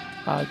in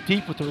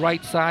deep with the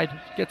right side,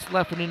 gets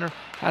left and inner,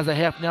 has a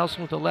half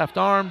Nelson with the left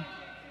arm.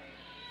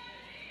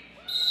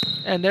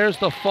 And there's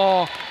the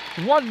fall,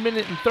 1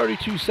 minute and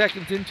 32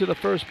 seconds into the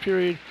first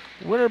period.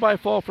 Winner by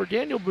fall for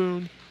Daniel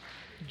Boone,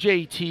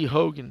 J.T.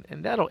 Hogan.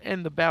 And that'll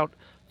end the bout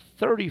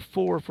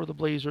 34 for the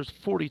Blazers,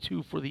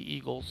 42 for the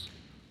Eagles.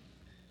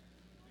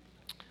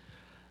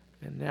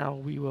 And now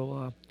we will,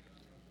 well,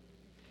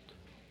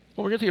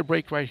 we're going to take a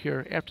break right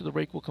here. After the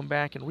break, we'll come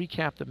back and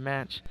recap the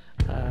match.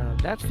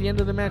 That's the end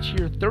of the match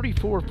here,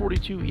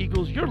 34-42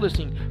 Eagles. You're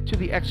listening to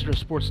the Exeter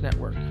Sports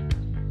Network.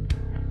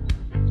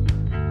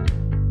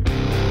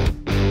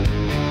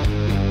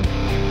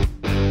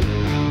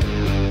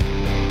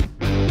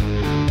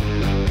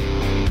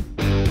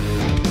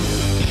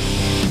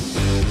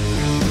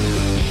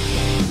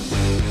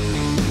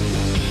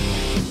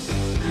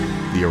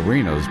 The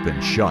arena's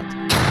been shut.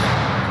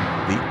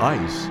 The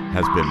ice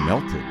has been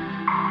melted.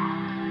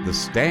 The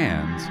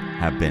stands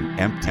have been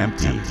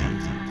emptied.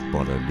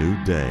 But a new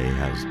day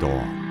has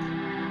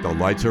dawned. The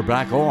lights are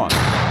back on.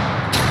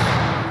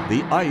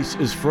 The ice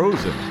is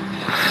frozen.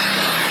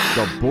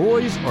 The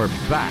boys are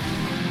back.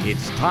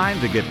 It's time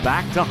to get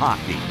back to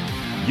hockey.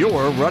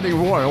 Your Running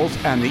Royals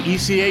and the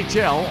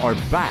ECHL are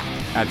back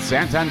at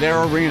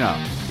Santander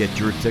Arena. Get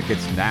your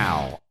tickets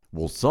now.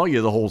 We'll sell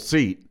you the whole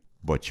seat,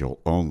 but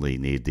you'll only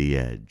need the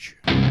edge.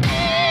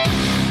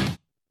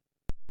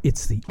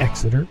 It's the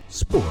Exeter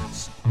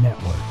Sports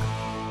Network.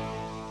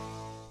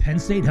 Penn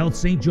State Health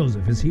St.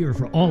 Joseph is here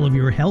for all of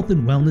your health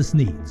and wellness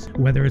needs.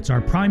 Whether it's our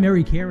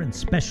primary care and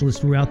specialists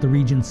throughout the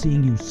region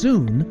seeing you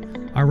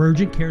soon, our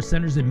urgent care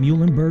centers in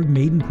Muhlenberg,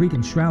 Maiden Creek,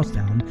 and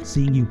Stroustown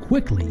seeing you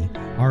quickly,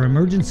 our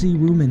emergency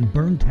room in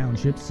Berne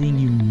Township seeing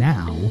you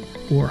now,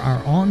 or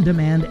our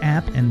on-demand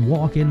app and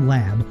walk-in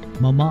lab,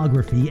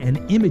 mammography, and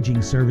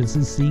imaging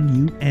services seeing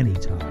you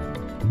anytime.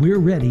 We're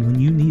ready when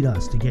you need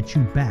us to get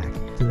you back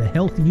to the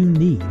health you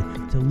need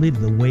to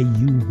live the way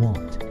you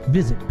want.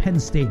 Visit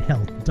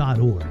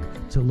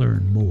PennStateHealth.org to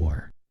learn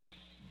more.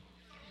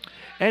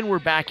 And we're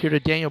back here to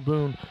Daniel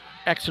Boone.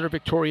 Exeter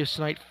victorious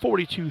tonight,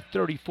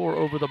 42-34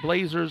 over the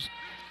Blazers.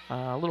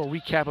 A little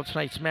recap of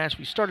tonight's match.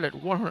 We started at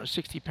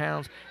 160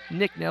 pounds.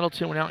 Nick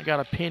Nettleton went out and got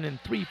a pin in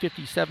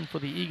 357 for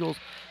the Eagles,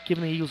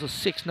 giving the Eagles a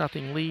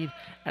 6-0 lead.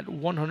 At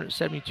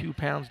 172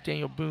 pounds,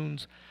 Daniel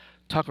Boone's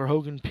Tucker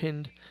Hogan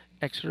pinned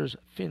Exeter's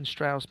Finn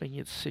Strauss, making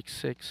it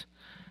 6-6.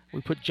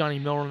 We put Johnny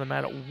Miller on the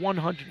mat at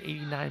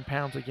 189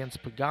 pounds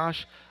against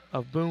Pagash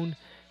of Boone.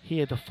 He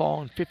had to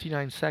fall in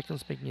 59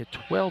 seconds, making it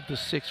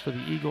 12-6 for the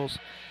Eagles.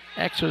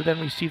 Exeter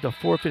then received a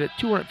forfeit at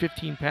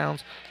 215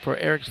 pounds for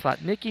Eric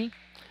Slotnicki,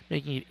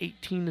 making it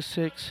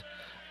 18-6.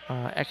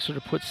 Exeter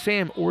put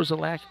Sam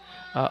Orzelak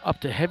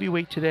up to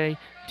heavyweight today,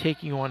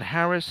 taking on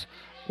Harris.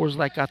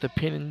 Orzelak got the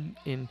pin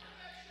in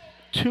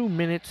 2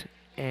 minutes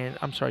and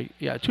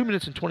 2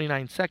 minutes and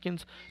 29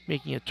 seconds,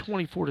 making it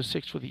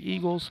 24-6 for the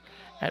Eagles.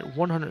 At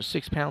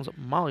 106 pounds,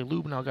 Molly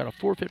Lubenow got a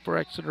forfeit for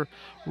Exeter,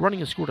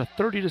 running a score to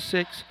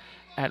 30-6.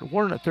 At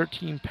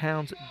 113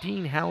 pounds,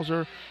 Dean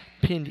Hauser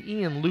pinned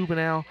Ian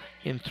Lubenow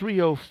in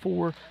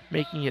 3:04,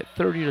 making it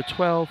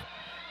 30-12.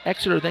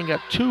 Exeter then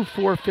got 2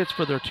 forfeits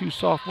for their 2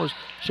 sophomores,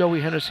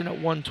 Joey Henderson at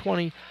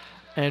 120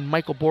 and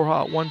Michael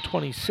Borja at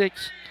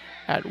 126.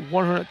 At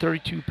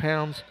 132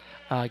 pounds,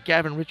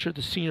 Gavin Richard,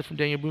 the senior from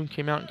Daniel Boone,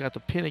 came out and got the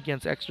pin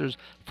against Exeter's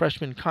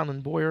freshman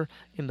Conlon Boyer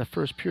in the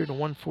first period at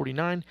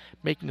 149,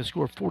 making the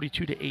score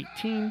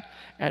 42-18.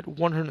 At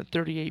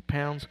 138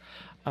 pounds,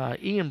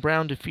 Ian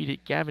Brown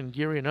defeated Gavin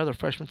Geary, another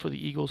freshman for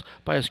the Eagles,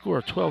 by a score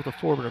of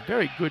 12-4, but a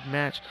very good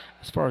match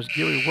as far as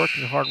Geary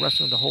working hard,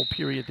 wrestling the whole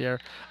period there,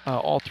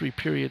 all 3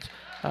 periods.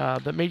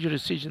 The major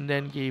decision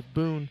then gave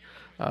Boone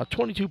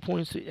 22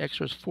 points to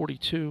Exeter's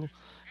 42.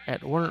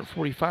 At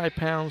 145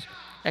 pounds,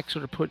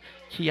 Exeter put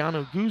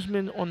Keanu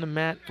Guzman on the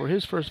mat for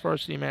his first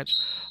varsity match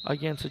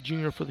against a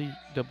junior for the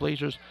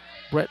Blazers,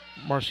 Brett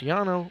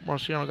Marciano.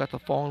 Marciano got the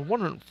fall in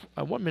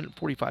 1 minute and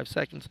 45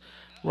 seconds,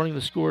 running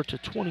the score to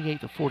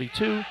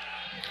 28-42.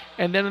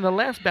 And then in the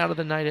last bout of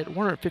the night at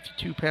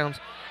 152 pounds,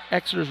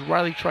 Exeter's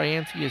Riley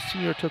Trianti, a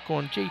senior, took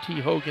on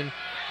JT Hogan,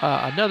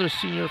 another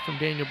senior from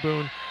Daniel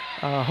Boone.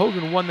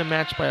 Hogan won the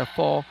match by a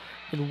fall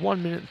in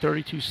 1 minute and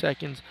 32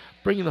 seconds,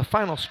 bringing the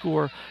final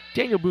score,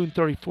 Daniel Boone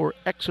 34,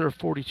 Exeter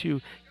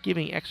 42,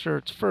 giving Exeter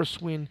its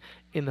first win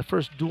in the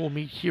first dual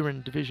meet here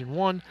in Division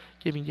I,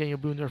 giving Daniel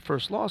Boone their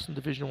first loss in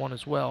Division I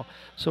as well.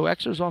 So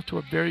Exeter's off to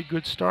a very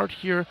good start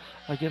here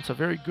against a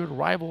very good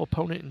rival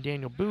opponent in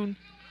Daniel Boone.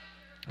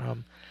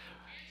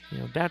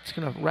 That's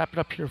going to wrap it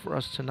up here for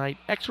us tonight.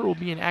 Exeter will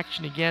be in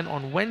action again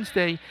on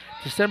Wednesday,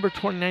 December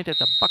 29th at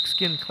the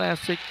Buckskin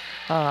Classic,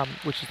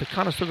 which is the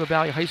Conestoga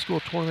Valley High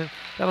School tournament.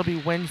 That'll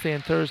be Wednesday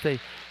and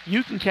Thursday.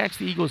 You can catch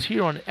the Eagles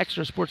here on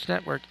Exeter Sports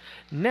Network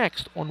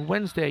next on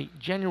Wednesday,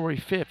 January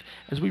 5th,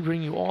 as we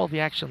bring you all the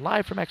action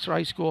live from Exeter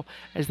High School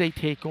as they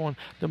take on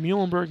the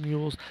Muhlenberg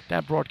Mules.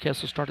 That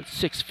broadcast will start at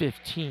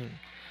 6:15.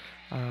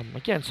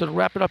 Again, so to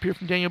wrap it up here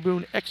from Daniel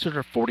Boone,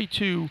 Exeter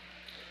 42,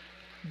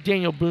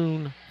 Daniel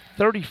Boone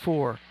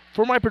 34.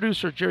 For my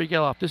producer, Jerry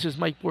Geloff, this is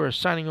Mike Boyer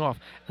signing off,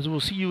 as we'll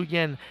see you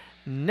again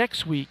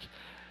next week.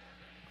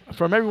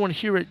 From everyone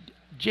here at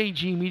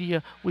JG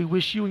Media, we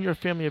wish you and your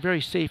family a very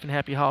safe and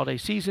happy holiday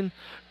season.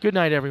 Good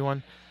night,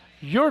 everyone.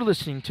 You're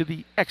listening to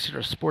the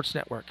Exeter Sports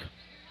Network.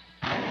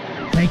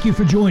 Thank you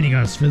for joining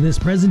us for this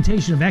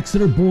presentation of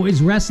Exeter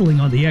Boys Wrestling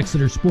on the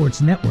Exeter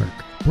Sports Network,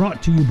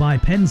 brought to you by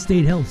Penn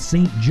State Health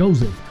St.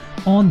 Joseph,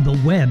 on the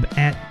web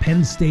at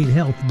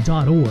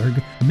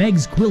pennstatehealth.org,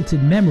 Meg's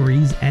Quilted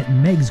Memories at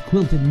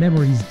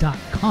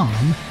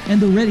megsquiltedmemories.com,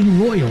 and the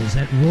Reading Royals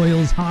at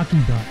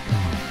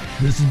royalshockey.com.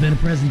 This has been a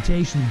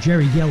presentation of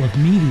Jerry Geloff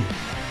Media.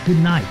 Good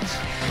night.